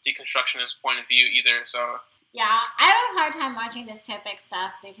and deconstructionist point of view either. So yeah, I have a hard time watching dystopic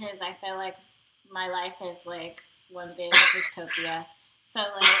stuff because I feel like my life is like one big dystopia. So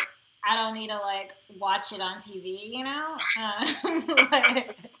like I don't need to like watch it on TV,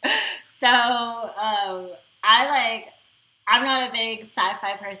 I'm not a big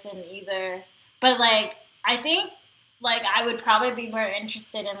sci-fi person either, but like I think like I would probably be more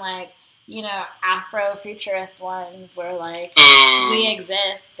interested in like Afro-futurist ones where like we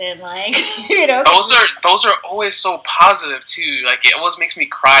exist and like those are always so positive too. Like it always makes me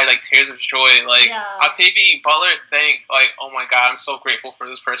cry like tears of joy. Like Octavia Butler, like oh my god, I'm so grateful for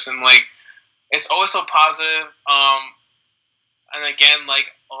this person. Like it's always so positive. And again,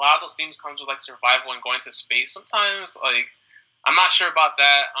 like a lot of those themes comes with like survival and going to space. Sometimes like I'm not sure about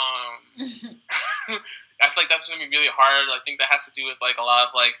that. I feel like that's going to be really hard. I think that has to do with like a lot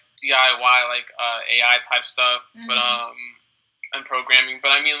of like DIY like AI type stuff, but and programming. But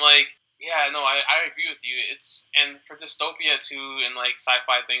I mean like I agree with you. And for dystopia too and like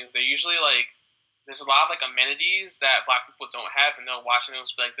sci-fi things, they usually like there's a lot of like amenities that Black people don't have, and they'll watch it and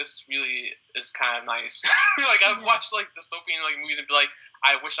be like, this really is kind of nice. Like I've watched like dystopian like movies and be like,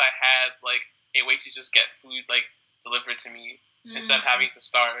 I wish I had like a way to just get food like delivered to me instead of having to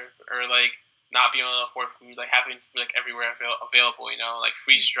starve or like not being able to afford food, like having food like everywhere available, like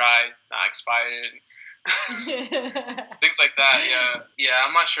freeze dried, not expired, things like that. Yeah.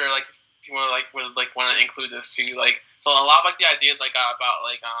 I'm not sure like if you want to like would like want to include this too. Like so a lot of like the ideas I got about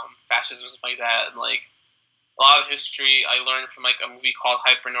like fascism and stuff like that, and like a lot of history I learned from like a movie called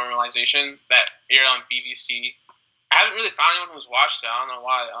Hypernormalization that aired on BBC. I haven't really found anyone who's watched it. I don't know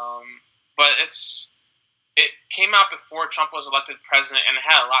why. But it's it came out before Trump was elected president, and it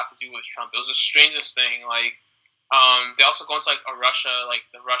had a lot to do with Trump. It was the strangest thing. Like, they also go into like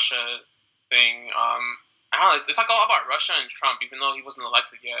the Russia thing. I don't know. It's like all about Russia and Trump, even though he wasn't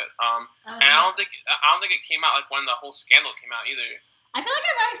elected yet. And I don't think it came out like when the whole scandal came out either. I feel like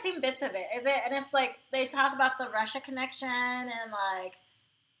I've already seen bits of it. Is it? And it's like they talk about the Russia connection and like,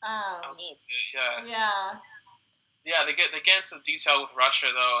 A little bit, yeah. yeah. Yeah, they get into detail with Russia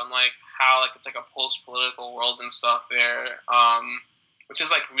though, and like how like it's like a post-political world and stuff there, which is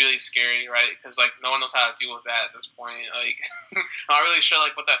like really scary, right? Because like no one knows how to deal with that at this point. Like, I'm not really sure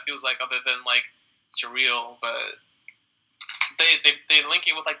like what that feels like, other than like surreal. But they link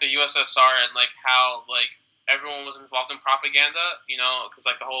it with like the USSR and like how like everyone was involved in propaganda, because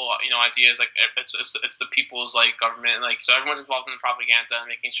like the whole idea is like it's the people's like government, like so everyone's involved in the propaganda and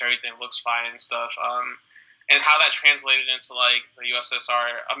making sure everything looks fine and stuff. And how that translated into like the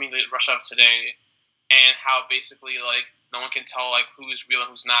USSR, the Russia of today, and how basically like no one can tell like who's real and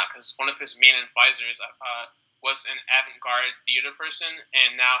who's not, because one of his main advisors was an avant-garde theater person,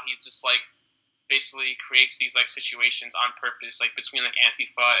 and now he just like basically creates these like situations on purpose, like between like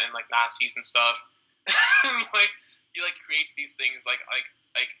Antifa and like Nazis and stuff. Like he like creates these things like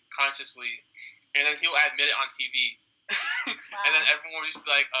consciously, and then he'll admit it on TV. Wow. And then everyone will just be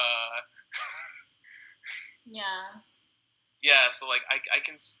like, Yeah, so like I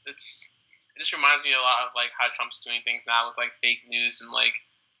can it just reminds me a lot of like how Trump's doing things now with like fake news and like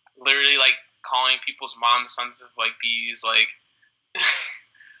literally like calling people's moms sons of like bees like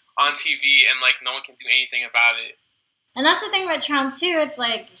on TV, and like no one can do anything about it. And that's the thing with Trump too. It's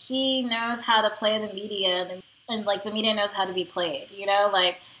like he knows how to play the media, and like the media knows how to be played.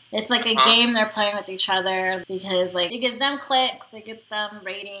 Like it's like a game they're playing with each other, because like it gives them clicks, it gets them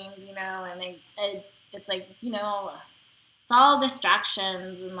ratings, and it's like it's all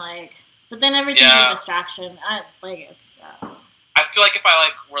distractions, and like, but then everything's a distraction. I feel like if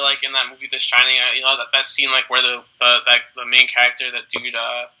I were in that movie The Shining, that scene like where the main character, that dude,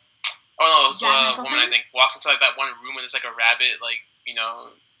 it was a woman, I think, walks into like that one room and there's like a rabbit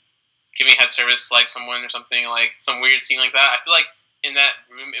giving head service to like someone or something, like some weird scene like that. I feel like in that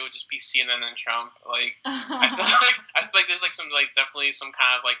room it would just be CNN and Trump. Like I feel like there's like some like definitely some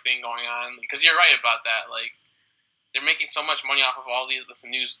kind of like thing going on, because you're right about that. Like they're making so much money off of all these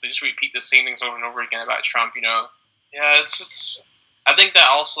news. They just repeat the same things over and over again about Trump. Yeah, it's I think that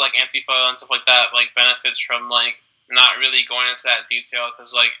also like Antifa and stuff like that like benefits from like not really going into that detail,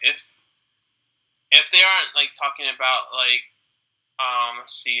 because like if they aren't like talking about like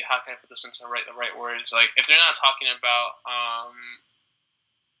let's see, how can I put this into the right words? Like if they're not talking about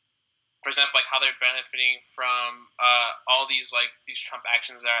for example, like how they're benefiting from all these Trump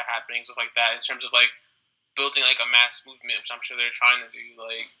actions that are happening, stuff like that, in terms of like building like a mass movement, which I'm sure they're trying to do.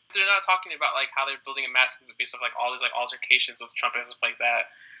 Like they're not talking about like how they're building a mass movement based off like all these like altercations with Trump and stuff like that.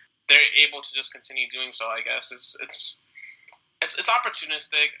 They're able to just continue doing so. I guess it's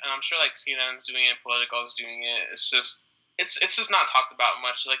opportunistic, and I'm sure like CNN's doing it, Politico's doing it. It's just not talked about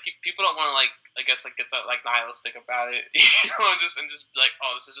much. Like people don't want to like, I guess, like get that like nihilistic about it, just be like,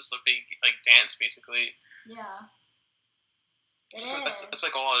 oh, this is just a big like dance, basically. Yeah. It's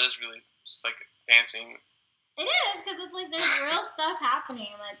like all it is, really, just like dancing. It is, because it's like there's real stuff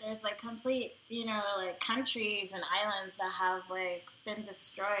happening. Like there's like complete, like countries and islands that have like been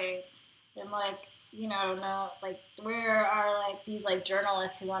destroyed, and like no, like where are like these like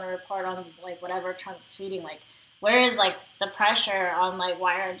journalists who want to report on like whatever Trump's tweeting, like. Where is, like, the pressure on, like,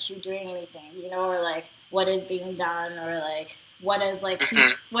 why aren't you doing anything, or, like, what is being done, or, like, what is, like,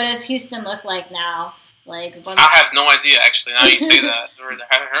 what does Houston look like now? Like, I have no idea, actually, now you say that. I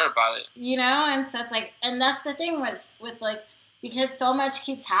haven't heard about it. And so it's, like, and that's the thing with like, because so much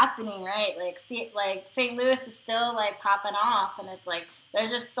keeps happening, right? Like, St. Louis is still, like, popping off, and it's, like, there's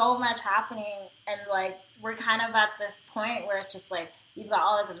just so much happening, and, like, we're kind of at this point where it's just, like, you've got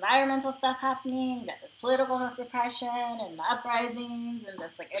all this environmental stuff happening, you got this political repression and the uprisings, and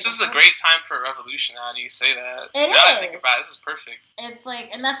just like... This is a great time for a revolution, how do you say that? It is. Now that I think about it, this is perfect. It's like,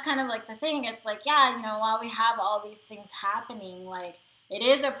 and that's kind of like the thing, it's like, yeah, while we have all these things happening, like, it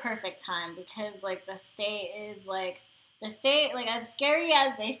is a perfect time, because, like, the state, like, as scary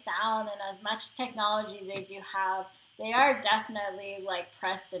as they sound, and as much technology they do have, they are definitely, like,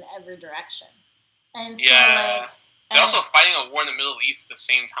 pressed in every direction. And so, like... They're also fighting a war in the Middle East at the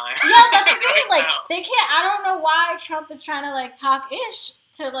same time. Yeah, that's what I'm saying. Like, they can't... I don't know why Trump is trying to, like, talk ish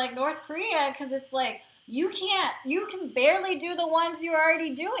to, like, North Korea, because it's like, you can barely do the ones you're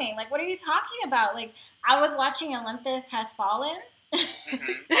already doing. Like, what are you talking about? Like, I was watching Olympus Has Fallen.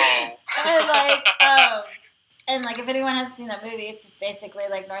 Mm-hmm. And, like, if anyone has seen that movie, it's just basically,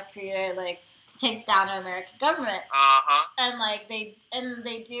 like, North Korea, like, takes down the American government. And like they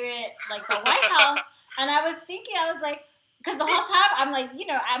do it like the White House. And I was thinking, I was like, because the whole time I'm like, you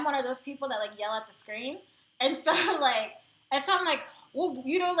know, I'm one of those people that like yell at the screen. And so like, and so I'm like, well,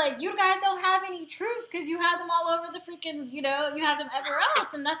 you know, like you guys don't have any troops because you have them all over the freaking, you know, you have them everywhere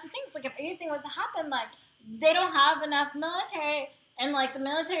else. And that's the thing. It's like if anything was to happen, like they don't have enough military. And, like, the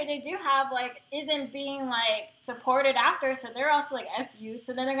military they do have, like, isn't being, like, supported after. So they're also, like, FU.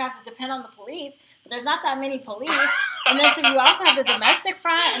 So then they're going to have to depend on the police. But there's not that many police. And then so you also have the domestic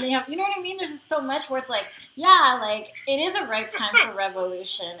front. And then you have, you know what I mean? There's just so much where it's like, yeah, like, it is a ripe time for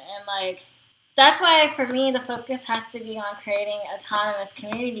revolution. And, like, that's why, for me, the focus has to be on creating autonomous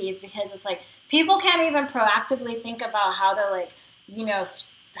communities. Because it's like, people can't even proactively think about how to, like, you know,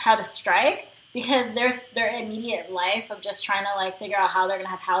 how to strike. Because their immediate life of just trying to, like, figure out how they're going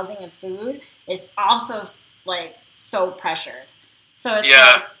to have housing and food is also, like, so pressured. So it's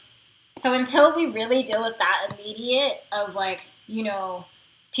like, so until we really deal with that immediate of, like, you know,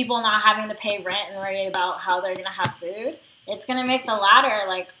 people not having to pay rent and worry about how they're going to have food, it's going to make the latter,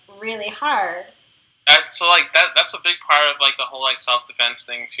 like, really hard. So, like, that's a big part of, like, the whole, like, self-defense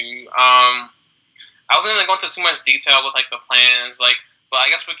thing, too. I wasn't going to go into too much detail with, like, the plans, like, but I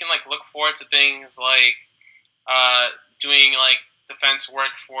guess we can, like, look forward to things like doing, like, defense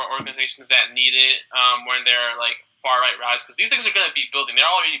work for organizations that need it when they're, like, far-right rise. Because these things are going to be building. They're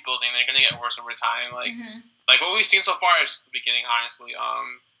already building. They're going to get worse over time. Like, like what we've seen so far is the beginning, honestly.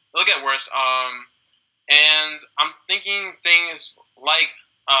 It'll get worse. And I'm thinking things like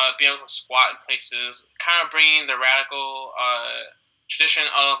being able to squat in places, kind of bringing the radical tradition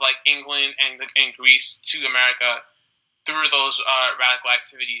of, like, England and Greece to America through those radical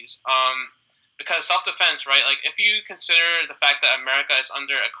activities. Because self-defense, right, like, if you consider the fact that America is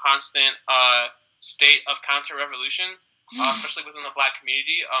under a constant state of counter-revolution, especially within the Black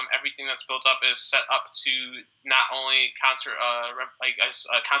community, everything that's built up is set up to not only counter their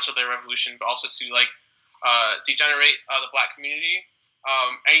revolution, but also to, like, degenerate the Black community.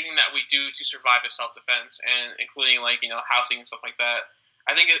 Anything that we do to survive is self-defense, and including, like, you know, housing and stuff like that.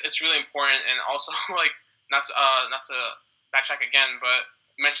 I think it's really important, and also, like, not to backtrack again, but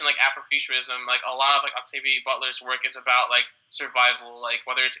mention, like, Afrofuturism. Like, a lot of, like, Octavia Butler's work is about, like, survival, like,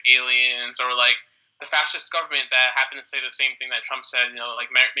 whether it's aliens or, like, the fascist government that happened to say the same thing that Trump said, you know, like,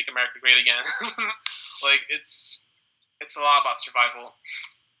 make America great again. Like, it's a lot about survival.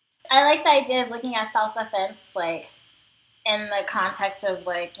 I like the idea of looking at self-defense, like, in the context of,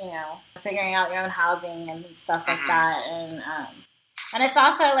 like, you know, figuring out your own housing and stuff like that, and it's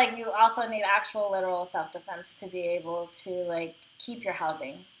also, like, you also need actual literal self-defense to be able to, like, keep your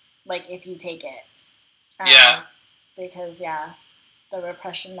housing, like, if you take it. Because, the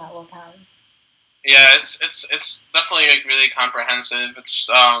repression that will come. Yeah, it's definitely, like, really comprehensive. It's,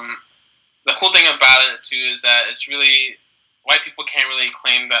 the cool thing about it, too, is that it's really, white people can't really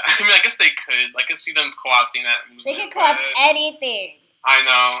claim that. I mean, I guess they could. I could see them co-opting that movement. They can co-opt anything. I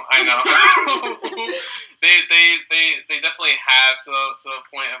know. They definitely have to the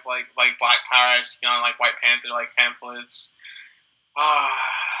point of, like Black Power, you know, like White Panther, like, pamphlets.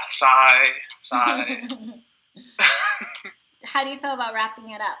 Sigh. How do you feel about wrapping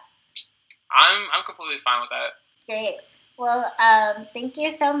it up? I'm completely fine with that. Great. Well, thank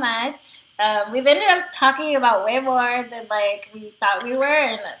you so much. We've ended up talking about way more than, like, we thought we were,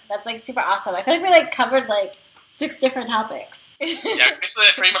 and that's, like, super awesome. I feel like we, like, covered, like, 6 different topics. Yeah, basically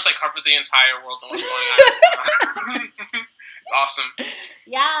I pretty much, like, covered the entire world and what's going on. Awesome.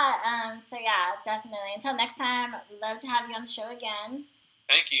 Yeah, so yeah, definitely. Until next time, we'd love to have you on the show again.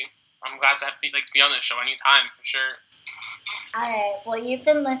 Thank you. I'm glad to be on the show anytime, for sure. Alright, well, you've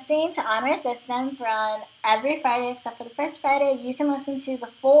been listening to On Resistance. We're on every Friday except for the first Friday. You can listen to the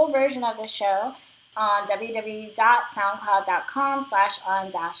full version of the show on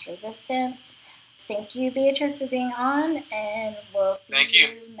www.soundcloud.com/on-resistance. Thank you, Beatrice, for being on, and we'll see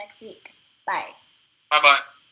you next week. Bye. Bye-bye.